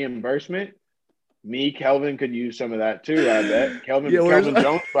some reimbursement? Kelvin could use some of that too. I bet Kelvin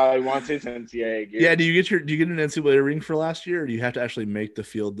Jones probably wants his NCAA gear. Yeah, do you get an NCAA ring for last year, or do you have to actually make the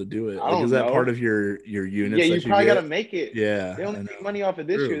field to do it? Like, is that part of your units? Yeah, you probably got to make it. Yeah, they only make money off of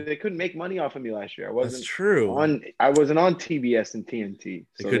this year. They couldn't make money off of me last year. That's true. I wasn't on TBS and TNT.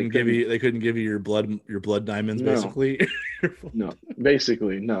 So they couldn't give you your blood diamonds, basically. No,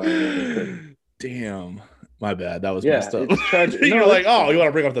 basically no. Damn. My bad. That was messed up. It's tragic. You're like, oh, you want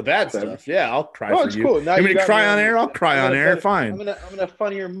to bring up the bad stuff? Yeah, I'll cry for you. Cool. Now you mean to cry on air? I'll cry on air. Fine. I'm in a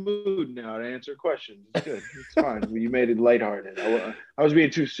funnier mood now to answer questions. It's good. It's fine. You made it lighthearted. I was being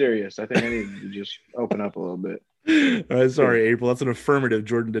too serious. I think I needed to just open up a little bit. All right, sorry, April. That's an affirmative.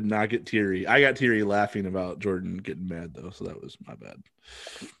 Jordan did not get teary. I got teary laughing about Jordan getting mad though, so that was my bad.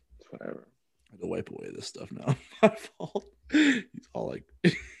 It's whatever. I have to wipe away this stuff now. My fault. He's all like,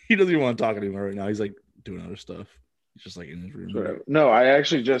 he doesn't even want to talk anymore right now. He's like doing other stuff. He's just like in his room. Whatever. No,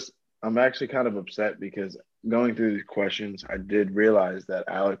 I'm actually kind of upset because going through these questions, I did realize that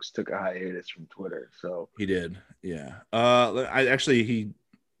Alex took a hiatus from Twitter. So he did, yeah. He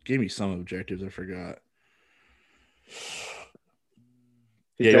gave me some objectives. I forgot.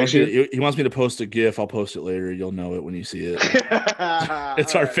 He wants me to post a GIF. I'll post it later. You'll know it when you see it.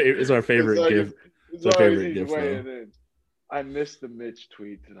 It's our favorite. It's our favorite GIF. It's our favorite GIF. Though. I missed the Mitch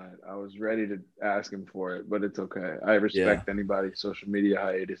tweet tonight. I was ready to ask him for it, but it's okay. I respect anybody's social media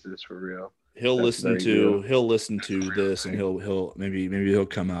hiatuses for real. He'll listen to this, and he'll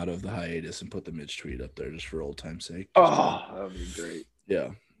come out of the hiatus and put the Mitch tweet up there just for old time's sake. That would be great.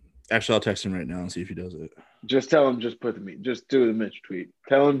 Yeah. Actually, I'll text him right now and see if he does it. Just tell him, just do the Mitch tweet.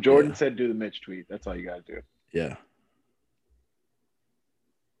 Tell him Jordan said do the Mitch tweet. That's all you got to do. Yeah.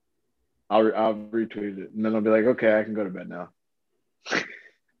 I'll retweet it, and then I'll be like, okay, I can go to bed now.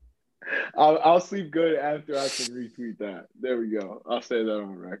 I'll sleep good after I can retweet that. There we go. I'll say that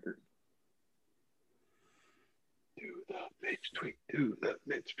on record. Do the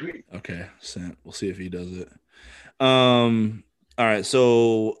Mitch tweet. Okay, sent. We'll see if he does it. All right,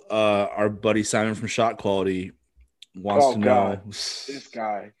 so our buddy Simon from Shot Quality wants to know this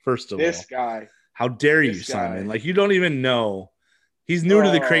guy. First of all, this guy. How dare you, Simon? Like, you don't even know. He's new to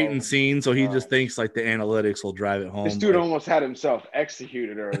the Creighton scene, so he just thinks like the analytics will drive it home. This dude almost had himself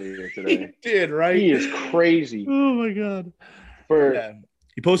executed earlier today. He did, right? He is crazy. Oh my god.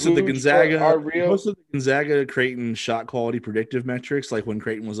 He posted the Gonzaga Creighton shot quality predictive metrics, like when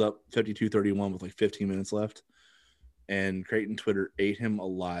Creighton was up 52-31 with like 15 minutes left. And Creighton Twitter ate him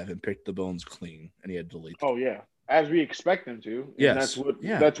alive and picked the bones clean, and he had to delete them. Oh yeah. As we expect them to. And yes.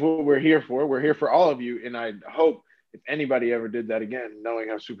 That's what we're here for. We're here for all of you, and I hope if anybody ever did that again, knowing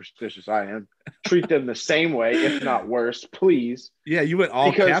how superstitious I am, treat them the same way, if not worse, please. Yeah, you went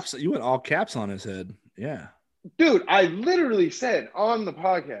all caps. You went all caps on his head. Yeah, dude, I literally said on the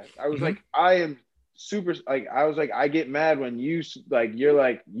podcast, I was like, I am super. Like, I was like, I get mad when you're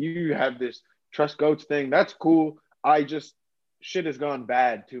like, you have this trust goats thing. That's cool. Shit has gone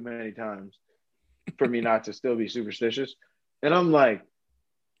bad too many times for me not to still be superstitious, and I'm like,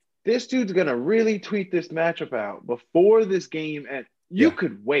 this dude's gonna really tweet this matchup out before this game, and you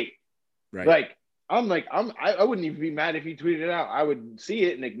could wait. Right. Like I wouldn't even be mad if he tweeted it out. I would see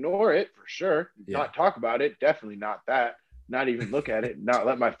it and ignore it for sure. Yeah. Not talk about it. Definitely not that. Not even look at it. Not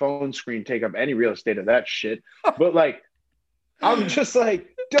let my phone screen take up any real estate of that shit. But like, I'm just like,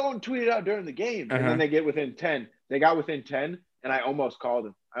 don't tweet it out during the game. And then they get within 10. They got within 10, and I almost called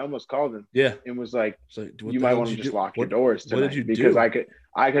him. Yeah. And was like, you might want to just lock your doors tonight. What did you do? Because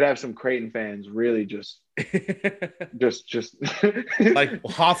I could have some Creighton fans really just like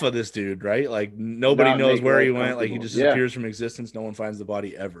Hoffa, this dude, right? Like nobody knows where he went. Like he just disappears from existence. No one finds the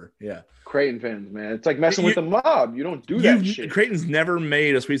body ever. Yeah. Creighton fans, man. It's like messing with the mob. You don't do that shit. Creighton's never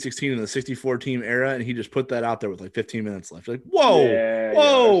made a Sweet 16 in the 64 team era, and he just put that out there with like 15 minutes left. You're like, whoa.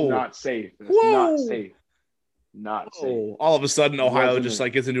 It's not safe. Not safe. All of a sudden, Ohio just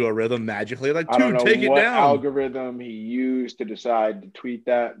like gets into a rhythm magically. Like, dude, take it down. Algorithm he used to decide to tweet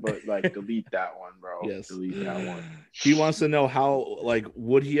that, but like delete that one, bro. Yes, delete that one. He wants to know how, like,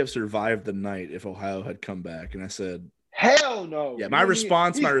 would he have survived the night if Ohio had come back? And I said, hell no. Yeah, my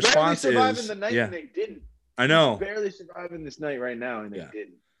response is, the night and they didn't. I know. He's barely surviving this night right now, and they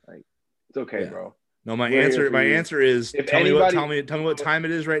didn't. Like, it's okay, bro. No, my answer is tell me what time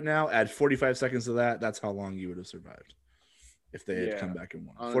it is right now. Add 45 seconds to that. That's how long you would have survived if they had come back and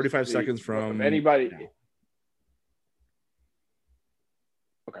won. Honestly, 45 seconds from if anybody.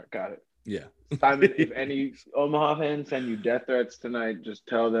 Okay, got it. Yeah. Simon, if any Omaha fans send you death threats tonight, just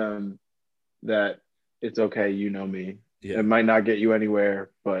tell them that it's okay. You know me. Yeah. It might not get you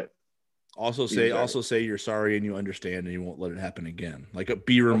anywhere, but. Also say you're sorry and you understand and you won't let it happen again. Like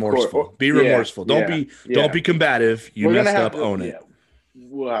be remorseful. Be remorseful. Don't be combative. You messed up. Own it.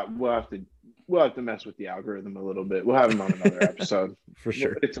 We'll have to mess with the algorithm a little bit. We'll have him on another episode. For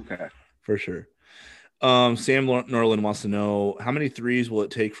sure. It's okay. For sure. Sam Norland wants to know how many threes will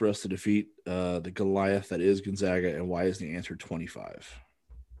it take for us to defeat the Goliath that is Gonzaga, and why is the answer 25?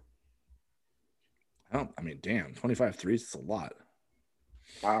 Damn, 25 threes is a lot.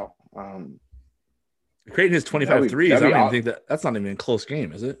 Wow. Creighton has 25 threes. I don't even think that's not even a close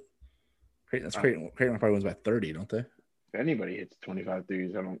game, is it? Creighton probably wins by 30, don't they? If anybody hits 25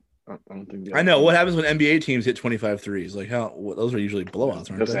 threes, I don't think. I know what happens when NBA teams hit 25 threes. Like those are usually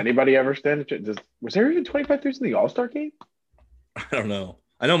blowouts, aren't Does they? Anybody ever stand a chance? Was there even 25 threes in the All-Star game? I don't know.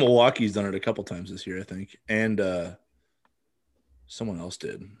 I know Milwaukee's done it a couple times this year, I think, and someone else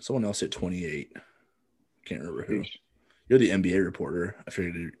did. Someone else hit 28. Can't remember who. You're the NBA reporter. I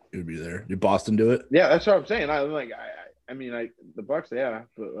figured it would be there. Did Boston do it? Yeah, that's what I'm saying. The Bucks,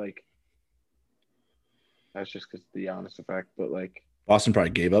 but like, that's just because the honest effect. But like, Boston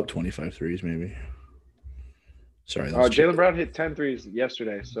probably gave up 25 threes, maybe. Sorry. Jaylen Brown hit 10 threes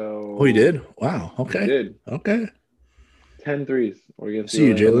yesterday. So. Oh, he did? Wow. Okay. He did. Okay. 10 threes. See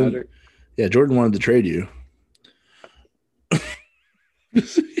you, Jaylen. Yeah, Jordan wanted to trade you.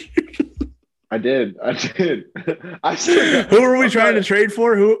 I did. Who were we trying to trade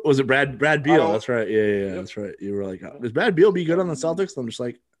for? Who was it? Brad Beal. That's right. Yeah, that's right. You were like, does Brad Beal be good on the Celtics? I'm just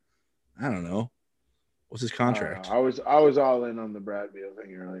like, I don't know. What's his contract? I was all in on the Brad Beal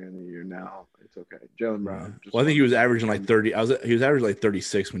thing earlier in the year. Now it's okay. Jaylen Brown. Well, I think he was averaging like 30. He was averaging like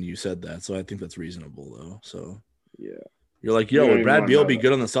 36 when you said that. So I think that's reasonable though. So yeah, you're like, yo, would Brad Beal be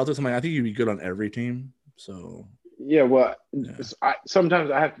good on the Celtics? I'm like, I think he'd be good on every team. So. Yeah, well,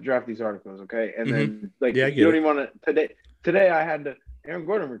 sometimes I have to draft these articles, okay? And then, you don't even want to – today I had to – Aaron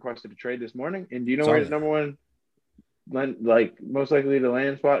Gordon requested a trade this morning, and do you know where his number one, most likely to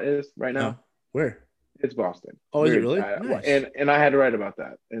land spot is right now? Where? It's Boston. Oh, is it really? Nice. And I had to write about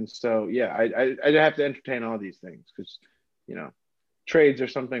that. And so, yeah, I have to entertain all these things because, trades are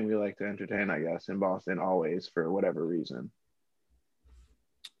something we like to entertain, I guess, in Boston always for whatever reason.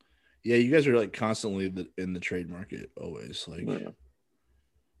 Yeah, you guys are like constantly in the trade market always. Like,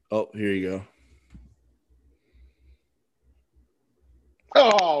 oh, here you go.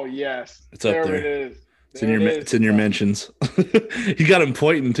 Oh yes, it's up there. It is. It's in your mentions. You got him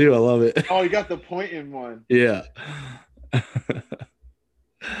pointing too. I love it. Oh, you got the pointing one. Yeah.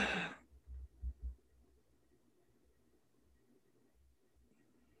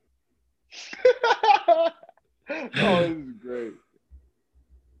 Oh, this is great.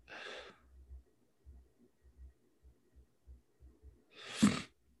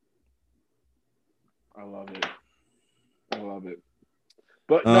 I love it.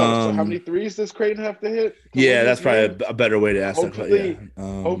 But no, so how many threes does Creighton have to hit? Yeah, that's probably a better way to ask that question.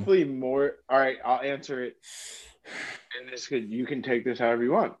 Hopefully more. All right, I'll answer it. And you can take this however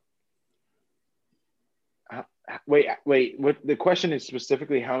you want. Wait. What the question is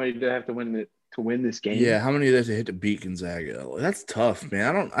specifically how many do they have to win to win this game. Yeah, how many of those they hit to beat Gonzaga? That's tough,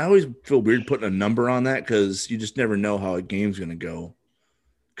 man. I always feel weird putting a number on that because you just never know how a game's going to go.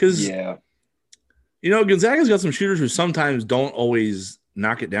 Because, Gonzaga's got some shooters who sometimes don't always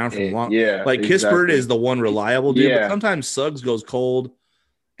knock it down from long. Yeah, like Kispert is the one reliable dude, but sometimes Suggs goes cold,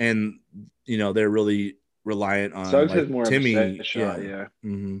 and they're really reliant on Suggs has more Timmy. Of a shot,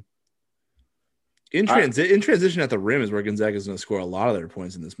 Mm-hmm. In transition at the rim is where Gonzaga is going to score a lot of their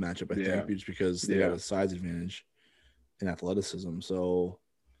points in this matchup, I think, just because they got a size advantage in athleticism. So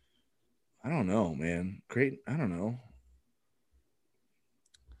I don't know, man. Great. I don't know.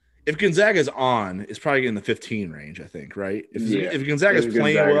 If Gonzaga's on, it's probably in the 15 range, I think, right? If Gonzaga's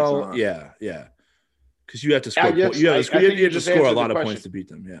playing well, on. yeah. Because you have to score. You have to score a lot of points to beat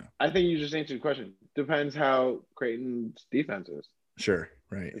them. Yeah. I think you just answered the question. Depends how Creighton's defense is. Sure.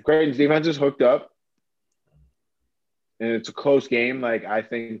 Right. If Creighton's defense is hooked up, and it's a close game, I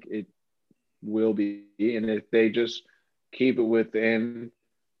think it will be. And if they just keep it within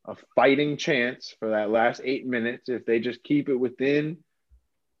a fighting chance for that last 8 minutes, if they just keep it within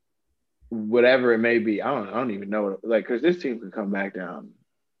whatever it may be, I don't even know because this team could come back down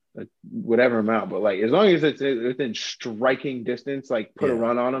whatever amount, but as long as it's within striking distance, put a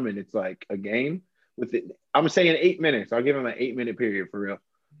run on them and it's a game with it. I'm saying 8 minutes. I'll give them an 8-minute period for real.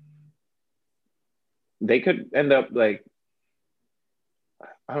 They could end up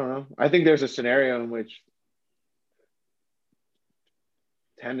I don't know. I think there's a scenario in which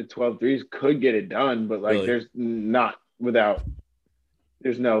 10 to 12 threes could get it done, but really?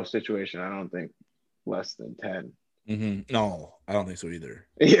 There's no situation, I don't think, less than 10. Mm-hmm. No, I don't think so either.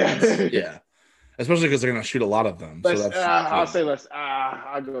 Yeah. Yeah. Especially because they're going to shoot a lot of them. I'll say less.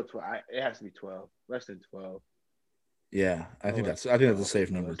 I'll go 12. It has to be 12. Less than 12. Yeah, I think that's a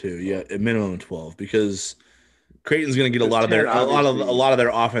safe number too. Yeah, at minimum 12 because Creighton's going to get a lot of their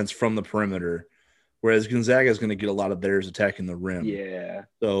offense from the perimeter, whereas Gonzaga is going to get a lot of theirs attacking the rim. Yeah.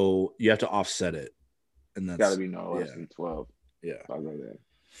 So you have to offset it, and that's got to be less than 12. Yeah. I'll go there.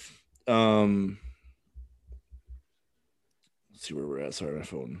 Let's see where we're at. Sorry, my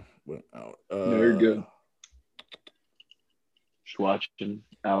phone went out. No, you're good. Just watching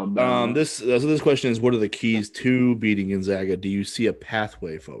Alabama. This question is: what are the keys to beating Gonzaga? Do you see a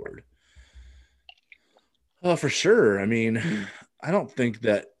pathway forward? For sure. I mean, I don't think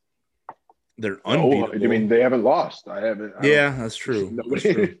that they're unbeatable. I mean, they haven't lost. That's true. That's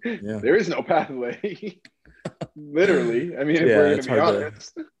true. Yeah. There is no pathway. Literally. I mean, if we're going to be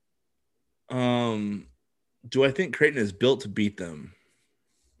honest. Do I think Creighton is built to beat them?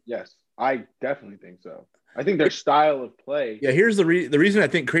 Yes, I definitely think so. I think their style of play. Yeah, here's the reason I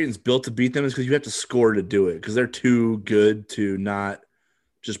think Creighton's built to beat them is because you have to score to do it because they're too good to not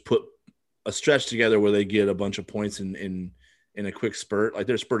just put a stretch together where they get a bunch of points in a quick spurt.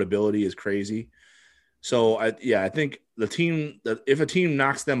 Their spurtability is crazy. So I think if a team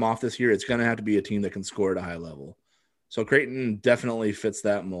knocks them off this year, it's going to have to be a team that can score at a high level. So Creighton definitely fits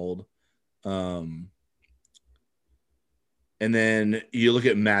that mold. And then you look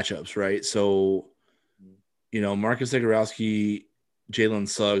at matchups, right? So, Marcus Zagorowski, Jalen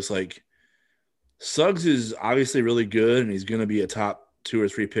Suggs, Suggs is obviously really good and he's going to be a top 2 or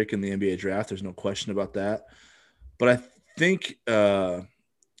 3 pick in the NBA draft. There's no question about that. But I think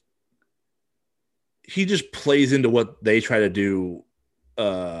he just plays into what they try to do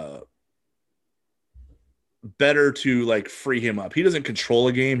better to free him up. He doesn't control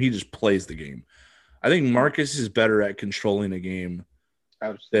a game. He just plays the game. I think Marcus is better at controlling a game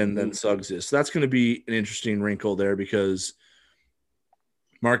than Suggs is. So that's going to be an interesting wrinkle there because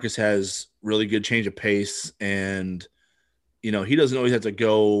Marcus has really good change of pace and he doesn't always have to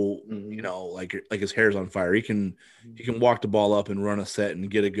go, like his hair's on fire. He can walk the ball up and run a set and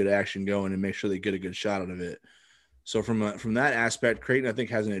get a good action going and make sure they get a good shot out of it. So from that aspect, Creighton I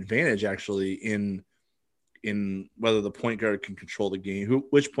think has an advantage actually in whether the point guard can control the game,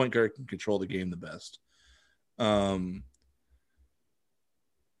 which point guard can control the game the best.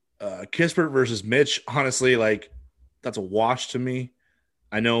 Kispert versus Mitch, honestly, that's a wash to me.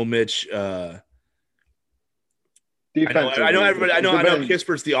 I know Mitch. I know everybody. I know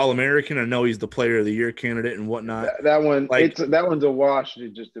Kispert's the All-American. I know he's the Player of the Year candidate and whatnot. That one's a wash.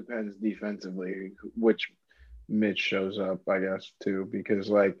 It just depends defensively which Mitch shows up, I guess, too,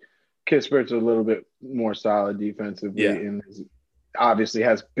 because Kispert's a little bit more solid defensively and obviously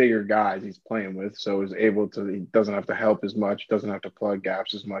has bigger guys he's playing with, so he doesn't have to help as much, doesn't have to plug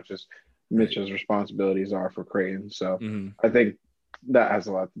gaps as much as Mitch's responsibilities are for Creighton. So I think that has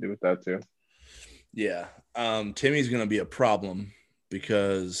a lot to do with that too. Yeah. Timmy's going to be a problem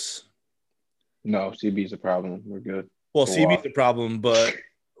because no, CB's a problem. We're good. Well, CB's a problem, but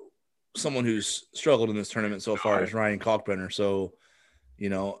someone who's struggled in this tournament so far is Ryan Kalkbrenner. So,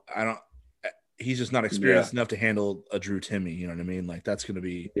 he's just not experienced enough to handle a Drew Timme. You know what I mean? Like that's going to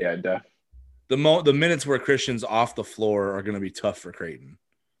be the minutes where Christian's off the floor are going to be tough for Creighton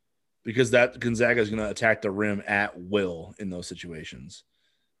because that Gonzaga is going to attack the rim at will in those situations.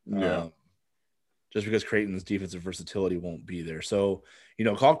 Just because Creighton's defensive versatility won't be there. So,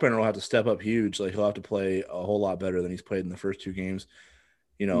 Kalkbrenner will have to step up huge. Like he'll have to play a whole lot better than he's played in the first 2 games.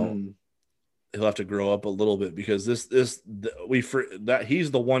 He'll have to grow up a little bit because he's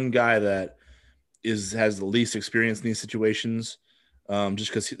the one guy that has the least experience in these situations,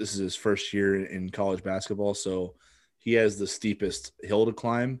 just because this is his first year in college basketball. So he has the steepest hill to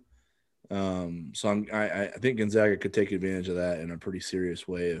climb. So I think Gonzaga could take advantage of that in a pretty serious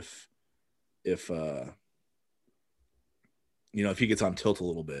way if he gets on tilt a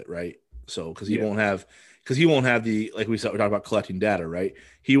little bit, right? So because he won't have the, like we talked about collecting data, right?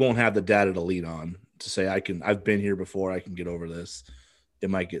 He won't have the data to lean on to say I've been here before, I can get over this. It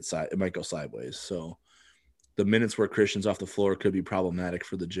might go sideways. So the minutes where Christian's off the floor could be problematic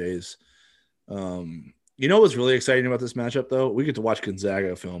for the Jays. What's really exciting about this matchup though? We get to watch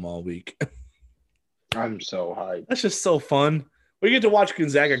Gonzaga film all week. I'm so hyped. That's just so fun. We get to watch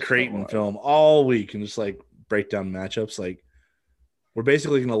Gonzaga Creighton film all week and just like break down matchups. Like we're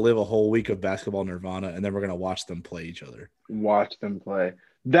basically going to live a whole week of basketball nirvana, and then we're going to watch them play each other. Watch them play.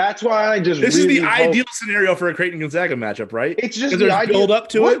 That's why this is the ideal scenario for a Creighton Gonzaga matchup, right? It's just the ideal build up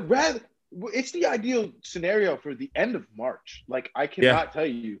to it. It's the ideal scenario for the end of March. Like I cannot tell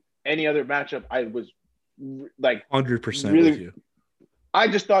you any other matchup. I was like 100% with you. I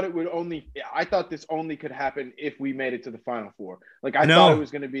just thought I thought this only could happen if we made it to the Final Four. Like I thought it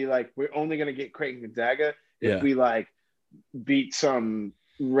was going to be like, we're only going to get Creighton Gonzaga if we like beat some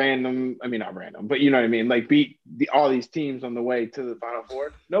random, not random, but you know what I mean? Like beat all these teams on the way to the Final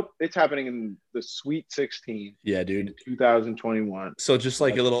Four. Nope. It's happening in the Sweet 16. Yeah, dude. 2021. So just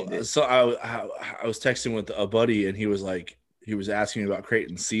like I was texting with a buddy and he was asking me about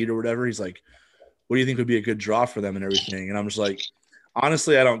Creighton's seed or whatever. He's like, what do you think would be a good draw for them and everything? And I'm just like,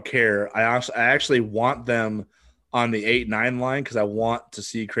 honestly, I don't care. I actually want them on the 8-9 line because I want to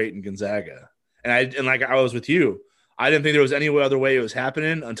see Creighton Gonzaga. And like I was with you, I didn't think there was any other way it was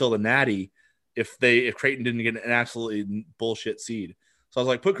happening until the Natty if Creighton didn't get an absolutely bullshit seed. So I was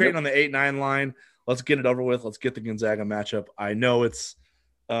like, put Creighton on the 8-9 line. Let's get it over with. Let's get the Gonzaga matchup. I know it's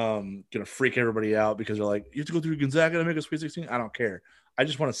going to freak everybody out because they're like, you have to go through Gonzaga to make a Sweet 16? I don't care. I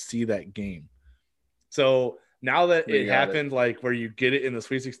just want to see that game. So now that it happened, like where you get it in the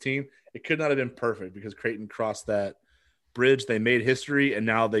Sweet 16, it could not have been perfect because Creighton crossed that bridge. They made history, and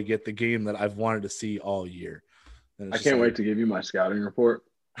now they get the game that I've wanted to see all year. I can't wait to give you my scouting report.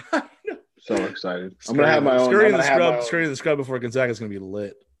 So excited. I'm going to have my own. Scurry in the scrub before Gonzaga is going to be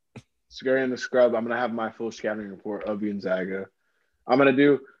lit. Scurry in the scrub. I'm going to have my full scouting report of Gonzaga. I might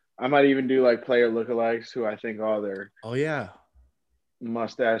even do like player lookalikes who I think all their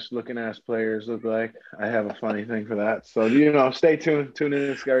mustache looking ass players look like. I have a funny thing for that. So, stay tuned. Tune in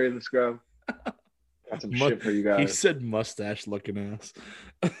to Scurry in the scrub. Got some shit for you guys. He said mustache looking ass.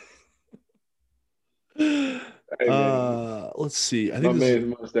 Let's see. I think my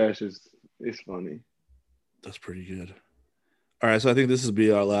mustache is funny. That's pretty good. All right, so I think this will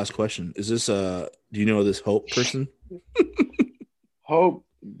be our last question. Is this do you know this Hope person? Hope?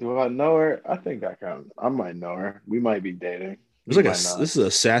 Do I know her? I think I might know her. We might be dating. This is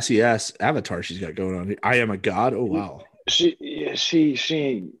a sassy ass avatar she's got going on here. I am a god. Oh wow. She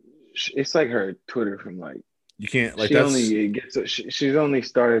it's like her Twitter from like. You can't like she's only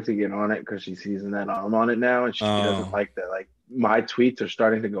started to get on it because she's seeing that I'm on it now, and she doesn't like that. Like my tweets are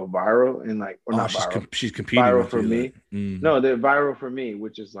starting to go viral and like, or not viral. She's competing viral for me. No, they're viral for me,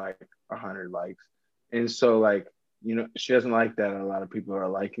 which is like 100 likes, and so like she doesn't like that a lot of people are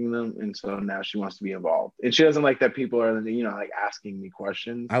liking them, and so now she wants to be involved, and she doesn't like that people are like asking me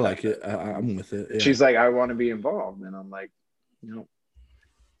questions. I like it. I'm with it. Yeah. She's like, I want to be involved, and I'm like,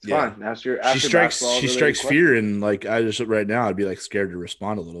 It's fine. She strikes fear, and like I just right now, I'd be like scared to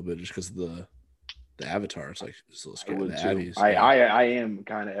respond a little bit just because of the avatar. It's like just a little scared of the Abbies. I am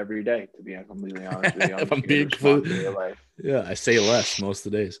kind of every day, to be completely honest with you. If I'm being I say less most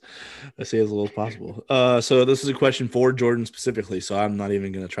of the days. I say as little as possible. So this is a question for Jordan specifically, so I'm not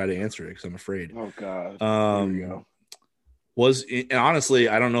even going to try to answer it because I'm afraid. Oh God. Here we go. And honestly,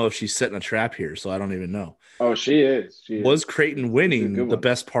 I don't know if she's setting a trap here, so I don't even know. Oh, she is. Was Creighton winning the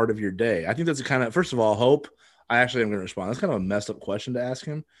best part of your day? I think that's a kind of, first of all, Hope. I actually am going to respond. That's kind of a messed up question to ask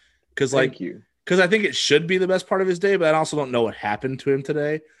him. Because I think it should be the best part of his day, but I also don't know what happened to him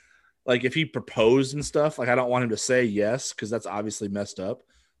today. Like if he proposed and stuff, like I don't want him to say yes because that's obviously messed up.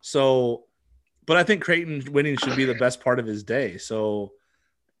 So, but I think Creighton winning should be the best part of his day. So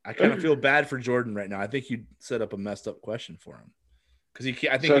I kind of feel bad for Jordan right now. I think you set up a messed up question for him because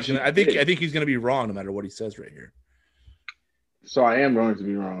I think he's gonna be wrong no matter what he says right here. So I am going to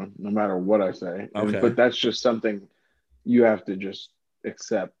be wrong no matter what I say. Okay. But that's just something you have to just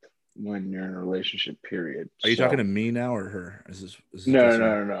accept when you're in a relationship, period. Are you talking to me now or her? Is this No.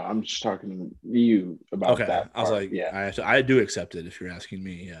 I'm just talking to you about that part. I was like, yeah, I do accept it if you're asking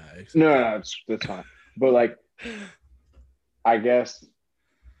me. Yeah. No, that's fine. But like, I guess,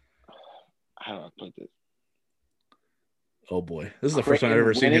 how do I put this? Oh boy, this is the first time I've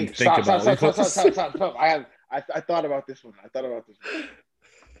ever seen him think about it. Stop. I thought about this one.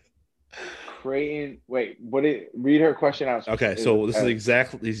 Creighton. Wait, read her question out. Okay, so this is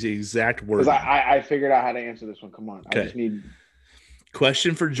the exact word. Because I figured out how to answer this one. Come on. Okay. I just need.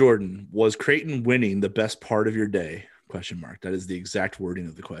 Question for Jordan: was Creighton winning the best part of your day? ? That is the exact wording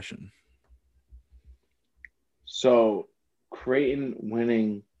of the question. So Creighton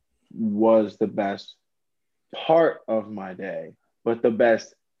winning was the best part of my day, but the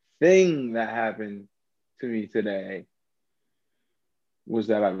best thing that happened to me today was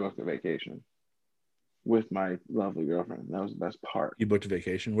that I booked a vacation with my lovely girlfriend. That was the best part. You booked a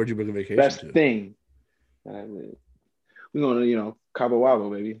vacation? Where'd you book a vacation? Best thing that I did. We're going to, Cabo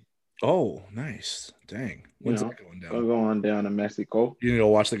Wabo, baby. Oh, nice. Dang. When's that going down? We're going down to Mexico. You gonna go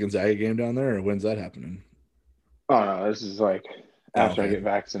watch the Gonzaga game down there, or when's that happening? Oh, no, this is like after I get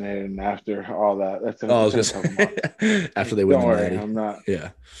vaccinated and after all that. That's after they win. Don't worry, I'm not. Yeah,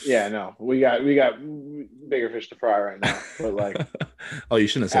 no. We got bigger fish to fry right now. But like, oh, you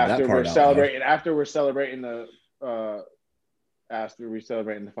shouldn't have said that part. After we're celebrating the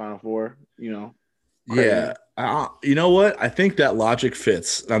Final Four, Crazy. Yeah. You know what? I think that logic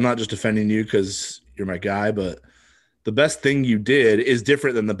fits. I'm not just defending you because you're my guy, but the best thing you did is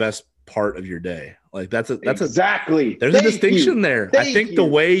different than the best part of your day. Like there's a distinction there. I think the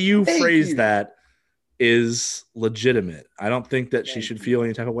way you phrase that is legitimate. I don't think that she should feel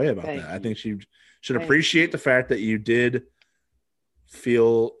any type of way about that. I think she should appreciate the fact that you did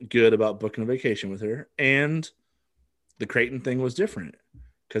feel good about booking a vacation with her, and the Creighton thing was different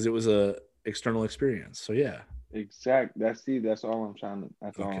because it was a external experience. So yeah. That's all I'm trying to.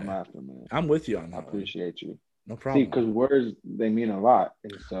 That's all I'm after, man. I'm with you on that. I appreciate you. No problem. See, because words, they mean a lot.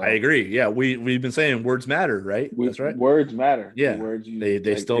 And so I agree. Yeah, we've been saying words matter, right? That's right. Words matter. Yeah, the words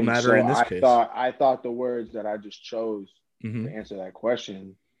they still matter in this case. I thought the words that I just chose to answer that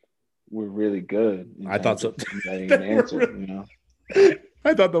question were really good. I thought so. Answer,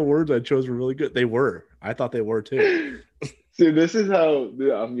 I thought the words I chose were really good. They were. I thought they were too. See, this is how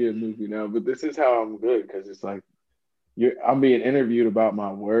I'm getting movie now, but this is how I'm good because it's like I'm being interviewed about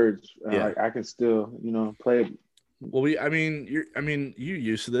my words. Like I can still, play. Well, you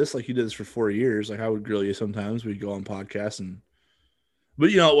used to this. Like you did this for 4 years. Like I would grill you sometimes. We'd go on podcasts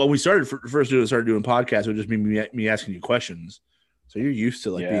but when we started doing podcasts, it would just be me asking you questions. So you're used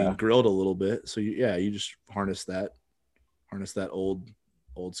to being grilled a little bit. So you just harness that old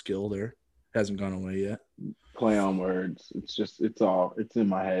skill there. Hasn't gone away yet. Play on words. It's in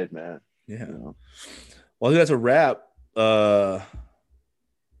my head, man. Yeah. Well, I think that's a wrap. We're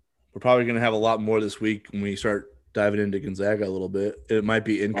probably going to have a lot more this week when we start diving into Gonzaga a little bit. It might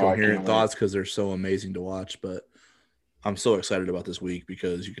be incoherent thoughts because they're so amazing to watch, but I'm so excited about this week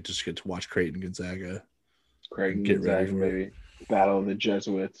because you just get to watch Creighton Gonzaga. Gonzaga, baby. Battle of the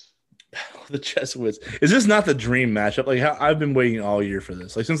Jesuits. The Jesuits. Is this not the dream matchup? Like I've been waiting all year for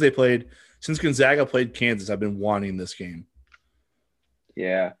this. Like since Gonzaga played Kansas, I've been wanting this game.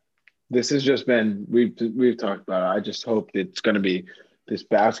 Yeah. This has just been we've talked about it. I just hope it's going to be this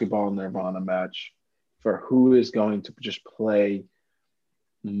basketball Nirvana match for who is going to just play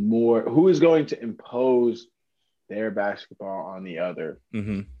more, who is going to impose their basketball on the other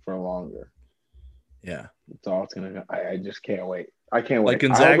for longer. Yeah. That's all it's going to go. I just can't wait. I can't wait. Like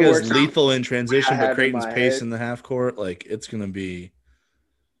Gonzaga is lethal in transition, but Creighton's pace in the half court. Like it's going to be,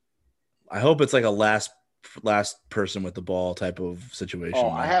 I hope it's like a last person with the ball type of situation.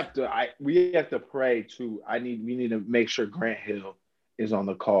 Oh, we have to pray too. We need to make sure Grant Hill is on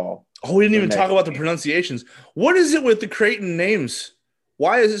the call. Oh, we didn't even talk about the pronunciations. What is it with the Creighton names?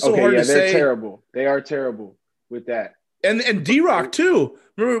 Why is it so hard to say? They're terrible. They are terrible with that. And D-Rock too.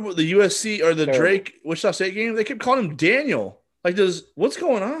 Remember the USC or the Drake Wichita State game? They kept calling him Daniel. Like, what's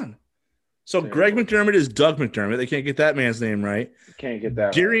going on? So Greg McDermott is Doug McDermott. They can't get that man's name right. Can't get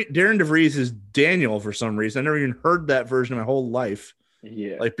that right. Darren DeVries is Daniel for some reason. I never even heard that version of my whole life.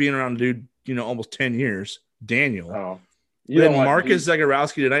 Yeah. Like being around a dude, almost 10 years. Daniel. Oh. Then Marcus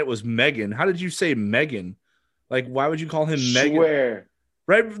Zagorowski tonight was Megan. How did you say Megan? Like, why would you call him Megan?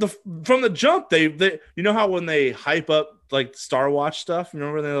 Right from the jump, they you know how when they hype up like Star Watch stuff,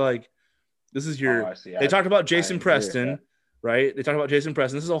 remember they're like, this is your. I see. They talked about Jason Preston, right? They talked about Jason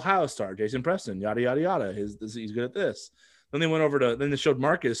Preston. This is Ohio star, Jason Preston, yada yada yada. He's good at this. Then they went over to. Then they showed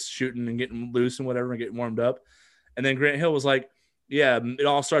Marcus shooting and getting loose and whatever and getting warmed up, and then Grant Hill was like, yeah, it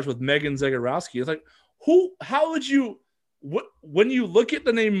all starts with Megan Zagorowski. It's like, who? How would you? What when you look at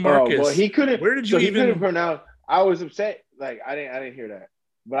the name Marcus? Well, he couldn't. Where did you even? He couldn't pronounce. I was upset. Like I didn't hear that.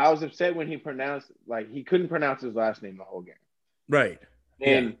 But I was upset when he pronounced, like, he couldn't pronounce his last name the whole game. Right.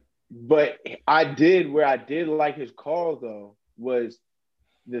 And, but I did like his call, though, was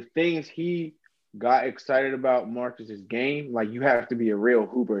the things he got excited about Marcus's game. Like, you have to be a real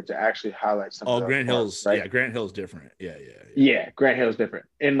hooper to actually highlight something. Oh, Grant Hill's, right? Yeah, Grant Hill's different. Yeah, Grant Hill's different.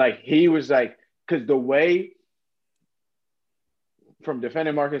 And, like, he was like, because the way, from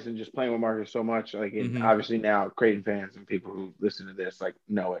defending Marcus and just playing with Marcus so much, like, and obviously now Creighton fans and people who listen to this, like,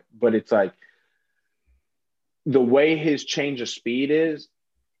 know it. But it's like the way his change of speed is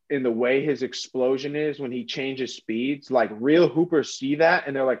and the way his explosion is when he changes speeds, like, real hoopers see that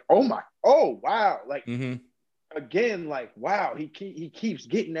and they're like, oh, wow. Like, again, like, wow, he keeps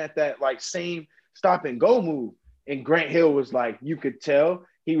getting at that, like, same stop and go move. And Grant Hill was like, you could tell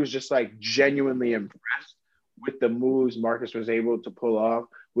he was just, like, genuinely impressed with the moves Marcus was able to pull off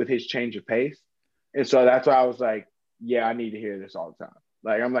with his change of pace. And so that's why I was like, yeah, I need to hear this all the time.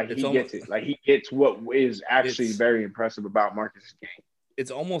 Like, I'm like, gets it. Like, he gets what is actually very impressive about Marcus's game.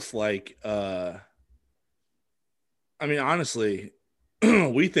 It's almost like, I mean, honestly,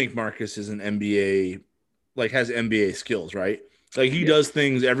 we think Marcus is an NBA, like, has NBA skills, right? Like, he does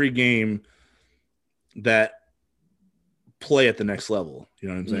things every game that play at the next level. You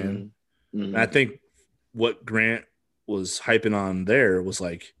know what I'm saying? And I think what Grant was hyping on there was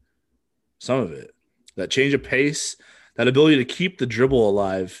like some of it, that change of pace, that ability to keep the dribble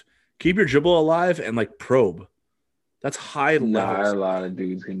alive, keep your dribble alive and like probe. That's high level. Not a lot of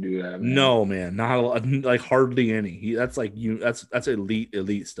dudes can do that, man. No, man, not a lot, like hardly any. That's like that's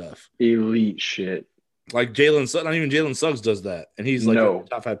elite stuff. Elite shit. Like Jalen Suggs, not even Jalen Suggs does that, and he's like a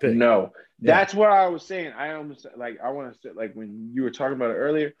top 5 pick. No, that's what I was saying. I almost like I want to say, like, when you were talking about it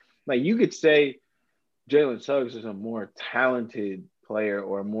earlier, like, you could say Jalen Suggs is a more talented player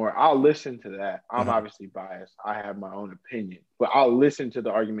or more. I'll listen to that. I'm obviously biased. I have my own opinion, but I'll listen to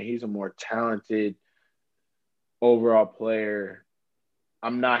the argument. He's a more talented overall player.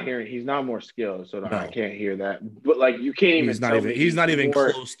 I'm not hearing he's not more skilled, so I can't hear that. But like, you can't even. He's not even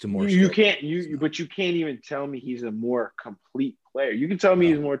close to more. You can't even tell me he's a more complete player. You can tell me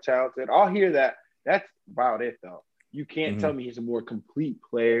he's more talented. I'll hear that. That's about it, though. You can't tell me he's a more complete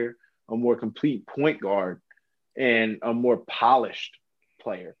player, a more complete point guard, and a more polished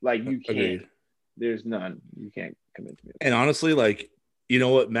player. Like, you can't. Agreed. There's none. You can't convince me. And honestly, like, you know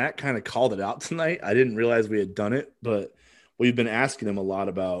what? Matt kind of called it out tonight. I didn't realize we had done it, but we've been asking him a lot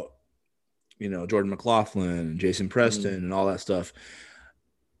about, you know, Jordan McLaughlin and Jason Preston and all that stuff.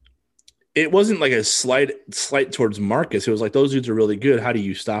 It wasn't like a slight towards Marcus. It was like, those dudes are really good. How do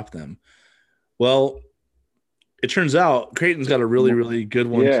you stop them? Well, it turns out Creighton's got a really, really good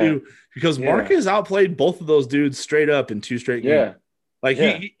one too, because Marcus outplayed both of those dudes straight up in 2 straight games. Like,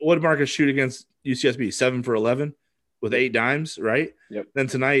 what did Marcus shoot against UCSB? 7 for 11 with 8 dimes, right? Yep. Then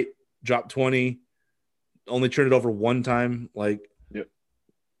tonight, dropped 20, only turned it over 1 time. Like,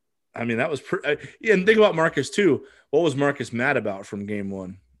 I mean, that was and think about Marcus too. What was Marcus mad about from game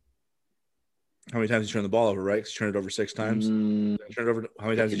 1? How many times he turned the ball over, right? Because he turned it over 6 times. Turned it over. How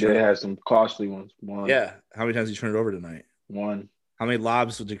many times he did have some costly ones? 1. Yeah. How many times he turned it over tonight? 1. How many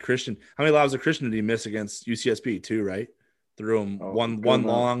lobs did Christian did he miss against UCSB? 2, right? Threw him one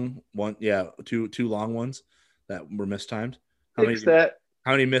long, 2 long ones that were mistimed. How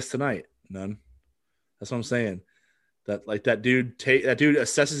many missed tonight? None. That's what I'm saying. That dude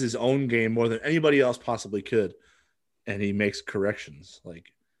assesses his own game more than anybody else possibly could, and he makes corrections.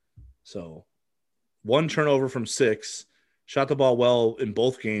 Like, so 1 turnover from 6, shot the ball well in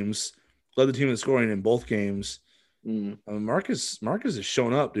both games, led the team in scoring in both games. I mean, Marcus has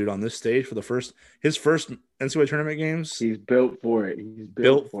shown up, dude, on this stage for his first NCAA tournament games. He's built for it. He's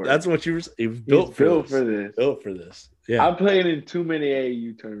built for it. That's what you were saying. He's built for this. Built for this. Yeah. I'm playing in too many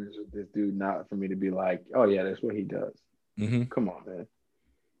AAU tournaments with this dude, not for me to be like, oh yeah, that's what he does. Come on, man.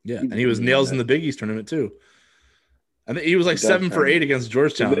 Yeah, and he was nails in the Big East tournament too. I think he was like 7 for 8 against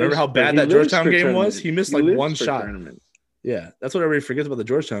Georgetown. Remember how bad that Georgetown game was? He missed like 1 shot. Yeah, that's what everybody forgets about the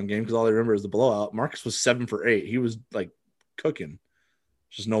Georgetown game, because all they remember is the blowout. Marcus was 7 for 8. He was like cooking.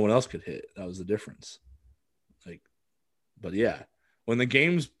 Just no one else could hit. That was the difference. Like, but yeah, when the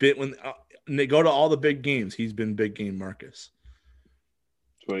games when they go to all the big games, he's been big game Marcus.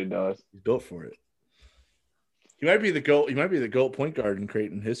 That's what he does. He's built for it. He might be the GOAT. He might be the GOAT point guard in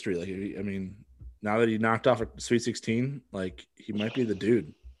Creighton history. Like, I mean, now that he knocked off a Sweet 16, like he might be the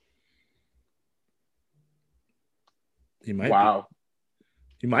dude. He might. Wow. Be.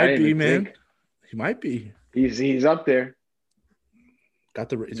 He might be, man. He might be. He's up there. You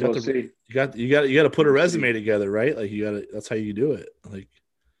got to put a resume together, right? Like that's how you do it. Like,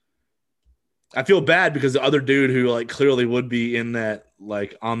 I feel bad because the other dude who like clearly would be in that,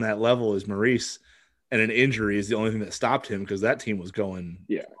 like on that level, is Maurice, and an injury is the only thing that stopped him because that team was going.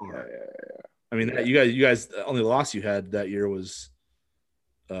 Yeah. I mean, you guys the only loss you had that year was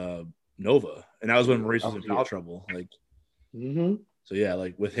Nova, and that was when Maurice was in foul trouble. Like, so yeah,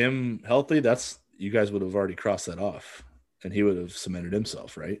 like with him healthy, you guys would have already crossed that off. And he would have cemented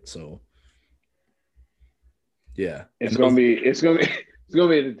himself, right? So, yeah, it's gonna be.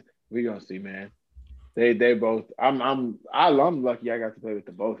 We're gonna see, man. They both. I'm lucky I got to play with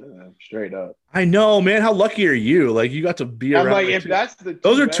the both of them straight up. I know, man. How lucky are you? Like you got to be around. Like if that's the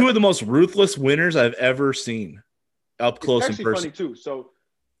those are two of the most ruthless winners I've ever seen, up close and personal. Funny too. So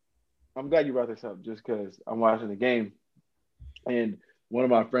I'm glad you brought this up, just because I'm watching the game, and one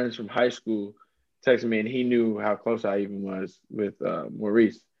of my friends from high school texted me, and he knew how close I even was with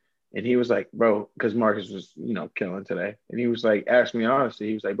Maurice. And he was like, bro, because Marcus was, killing today. And he was like, ask me honestly.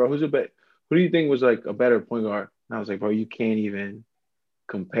 He was like, bro, who do you think was like a better point guard? And I was like, bro, you can't even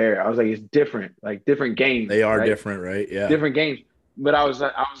compare. I was like, it's different, like different games. They are different, right? Yeah. Different games. But I was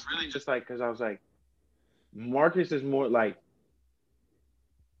really just like, because I was like, Marcus is more like,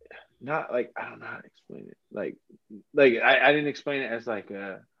 not like, I don't know how to explain it. Like I didn't explain it as like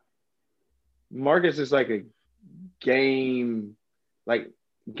Marcus is like a game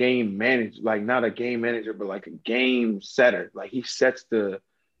manager, like not a game manager, but like a game setter. Like he sets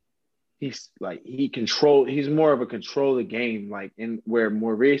he's more of a control the game, like in where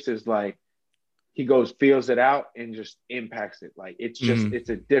Maurice is like, he feels it out and just impacts it. Like it's just, it's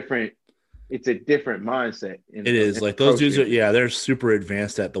a different mindset. It is like those dudes they're super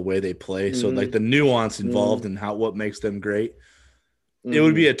advanced at the way they play. So like the nuance involved in what makes them great. It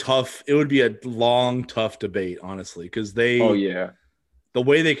would be a long, tough debate, honestly, because the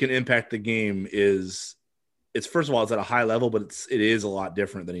way they can impact the game it's first of all, it's at a high level, but it is a lot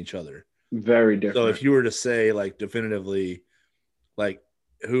different than each other. Very different. So if you were to say like definitively, like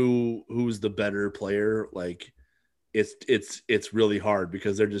who's the better player, like it's really hard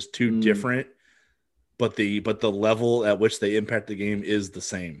because they're just too different, but the level at which they impact the game is the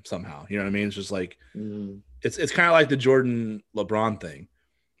same somehow. You know what I mean? It's just like it's kind of like the Jordan LeBron thing.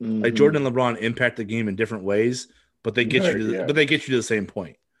 Like Jordan and LeBron impact the game in different ways, but they get you to the same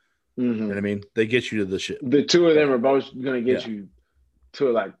point. You know what I mean? They get you to the shit. The two of them are both going to get you to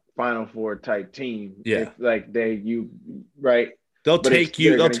a like Final Four type team. Yeah. Right. They'll take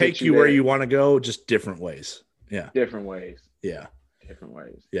you where you want to go, just different ways. Yeah. Different ways. Yeah. Different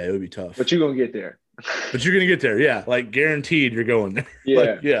ways. Yeah, it would be tough. But you're going to get there. But you're going to get there. Yeah. Like guaranteed you're going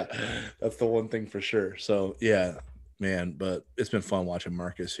there. Yeah. That's the one thing for sure. So, yeah, man, but it's been fun watching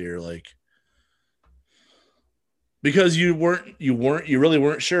Marcus here. Like, because you really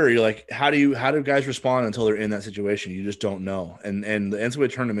weren't sure. You're like, how do guys respond until they're in that situation? You just don't know. And the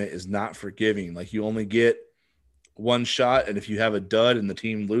NCAA tournament is not forgiving. Like you only get one shot, and if you have a dud and the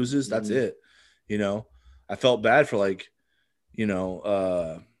team loses, that's it. I felt bad for like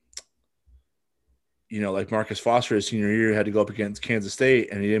Marcus Foster his senior year had to go up against Kansas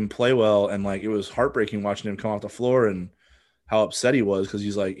State and he didn't play well, and like it was heartbreaking watching him come off the floor and how upset he was, because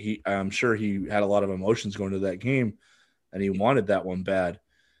he's like I'm sure he had a lot of emotions going to that game and he wanted that one bad.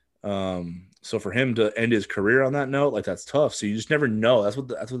 So for him to end his career on that note, like that's tough. So you just never know. That's what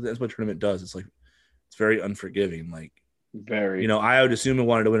the NCAA tournament does. It's like it's very unforgiving. Like very. I would assume he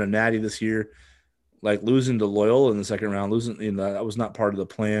wanted to win a natty this year. Like losing to Loyola in the second round, that was not part of the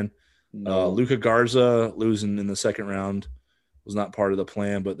plan. No. Luka Garza losing in the second round was not part of the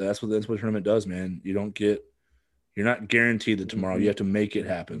plan, but that's what the NCAA tournament does, man. You're not guaranteed that tomorrow. You have to make it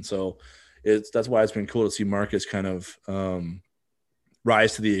happen. So that's why it's been cool to see Marcus kind of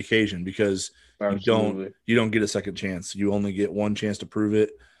rise to the occasion, because you don't get a second chance. You only get one chance to prove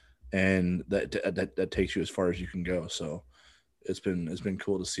it, and that takes you as far as you can go. So it's been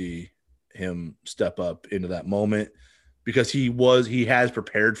cool to see him step up into that moment, because he has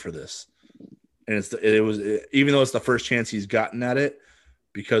prepared for this, and even though it's the first chance he's gotten at it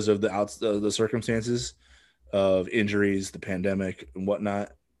because of the circumstances of injuries, the pandemic and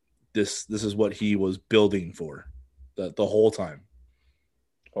whatnot. This is what he was building for the whole time.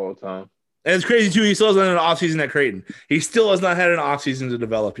 And it's crazy too. He still hasn't had an offseason at Creighton. He still has not had an offseason to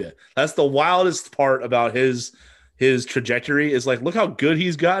develop yet. That's the wildest part about his his trajectory is like, look how good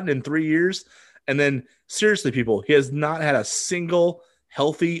he's gotten in 3 years. And then seriously, people, he has not had a single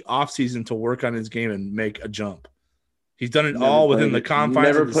healthy offseason to work on his game and make a jump. He's done it all within the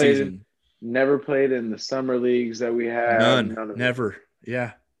confines of the season. Never played in the summer leagues that we had. None of never. It.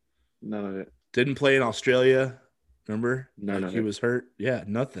 Yeah. None of it. Didn't play in Australia. Remember? None of it. He was hurt. Yeah,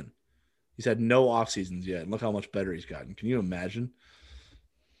 nothing. He's had no off seasons yet. And look how much better he's gotten. Can you imagine?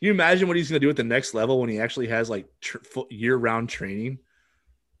 Can you imagine what he's going to do at the next level when he actually has like year-round training?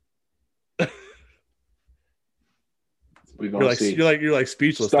 You're like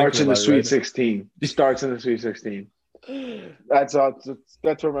speechless. Starts in the Sweet 16. Starts in the Sweet 16. That's all.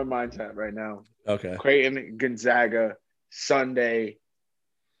 That's where my mind's at right now. Okay. Creighton, Gonzaga, Sunday.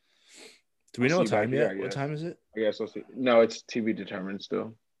 Do we know what time yet? What time is it? I guess we'll see. No, it's to be determined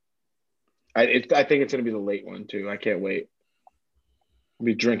still. I think it's going to be the late one too. I can't wait. I'll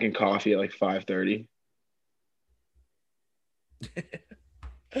be drinking coffee at like 5:30.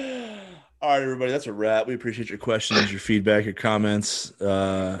 All right, everybody, that's a wrap. We appreciate your questions, your feedback, your comments.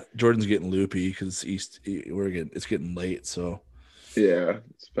 Jordan's getting loopy because it's getting late. So yeah,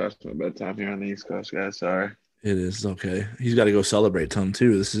 it's past my bedtime here on the East Coast, guys. Sorry. It is okay. He's got to go celebrate Tom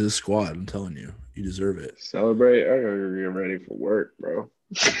too. This is his squad. I'm telling you, you deserve it. Celebrate? I gotta get ready for work, bro.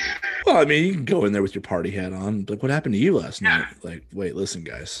 Well, I mean, you can go in there with your party hat on. Like, what happened to you last night? Like, wait, listen,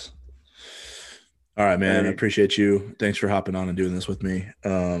 guys. All right, man. I appreciate you. Thanks for hopping on and doing this with me.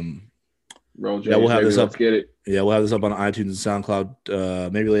 Roll, yeah, we'll have this up. Get it. Yeah, we'll have this up on iTunes and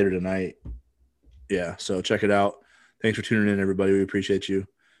SoundCloud maybe later tonight. Yeah, so check it out. Thanks for tuning in, everybody. We appreciate you.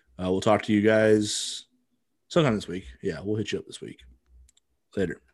 We'll talk to you guys sometime this week. Yeah, we'll hit you up this week. Later.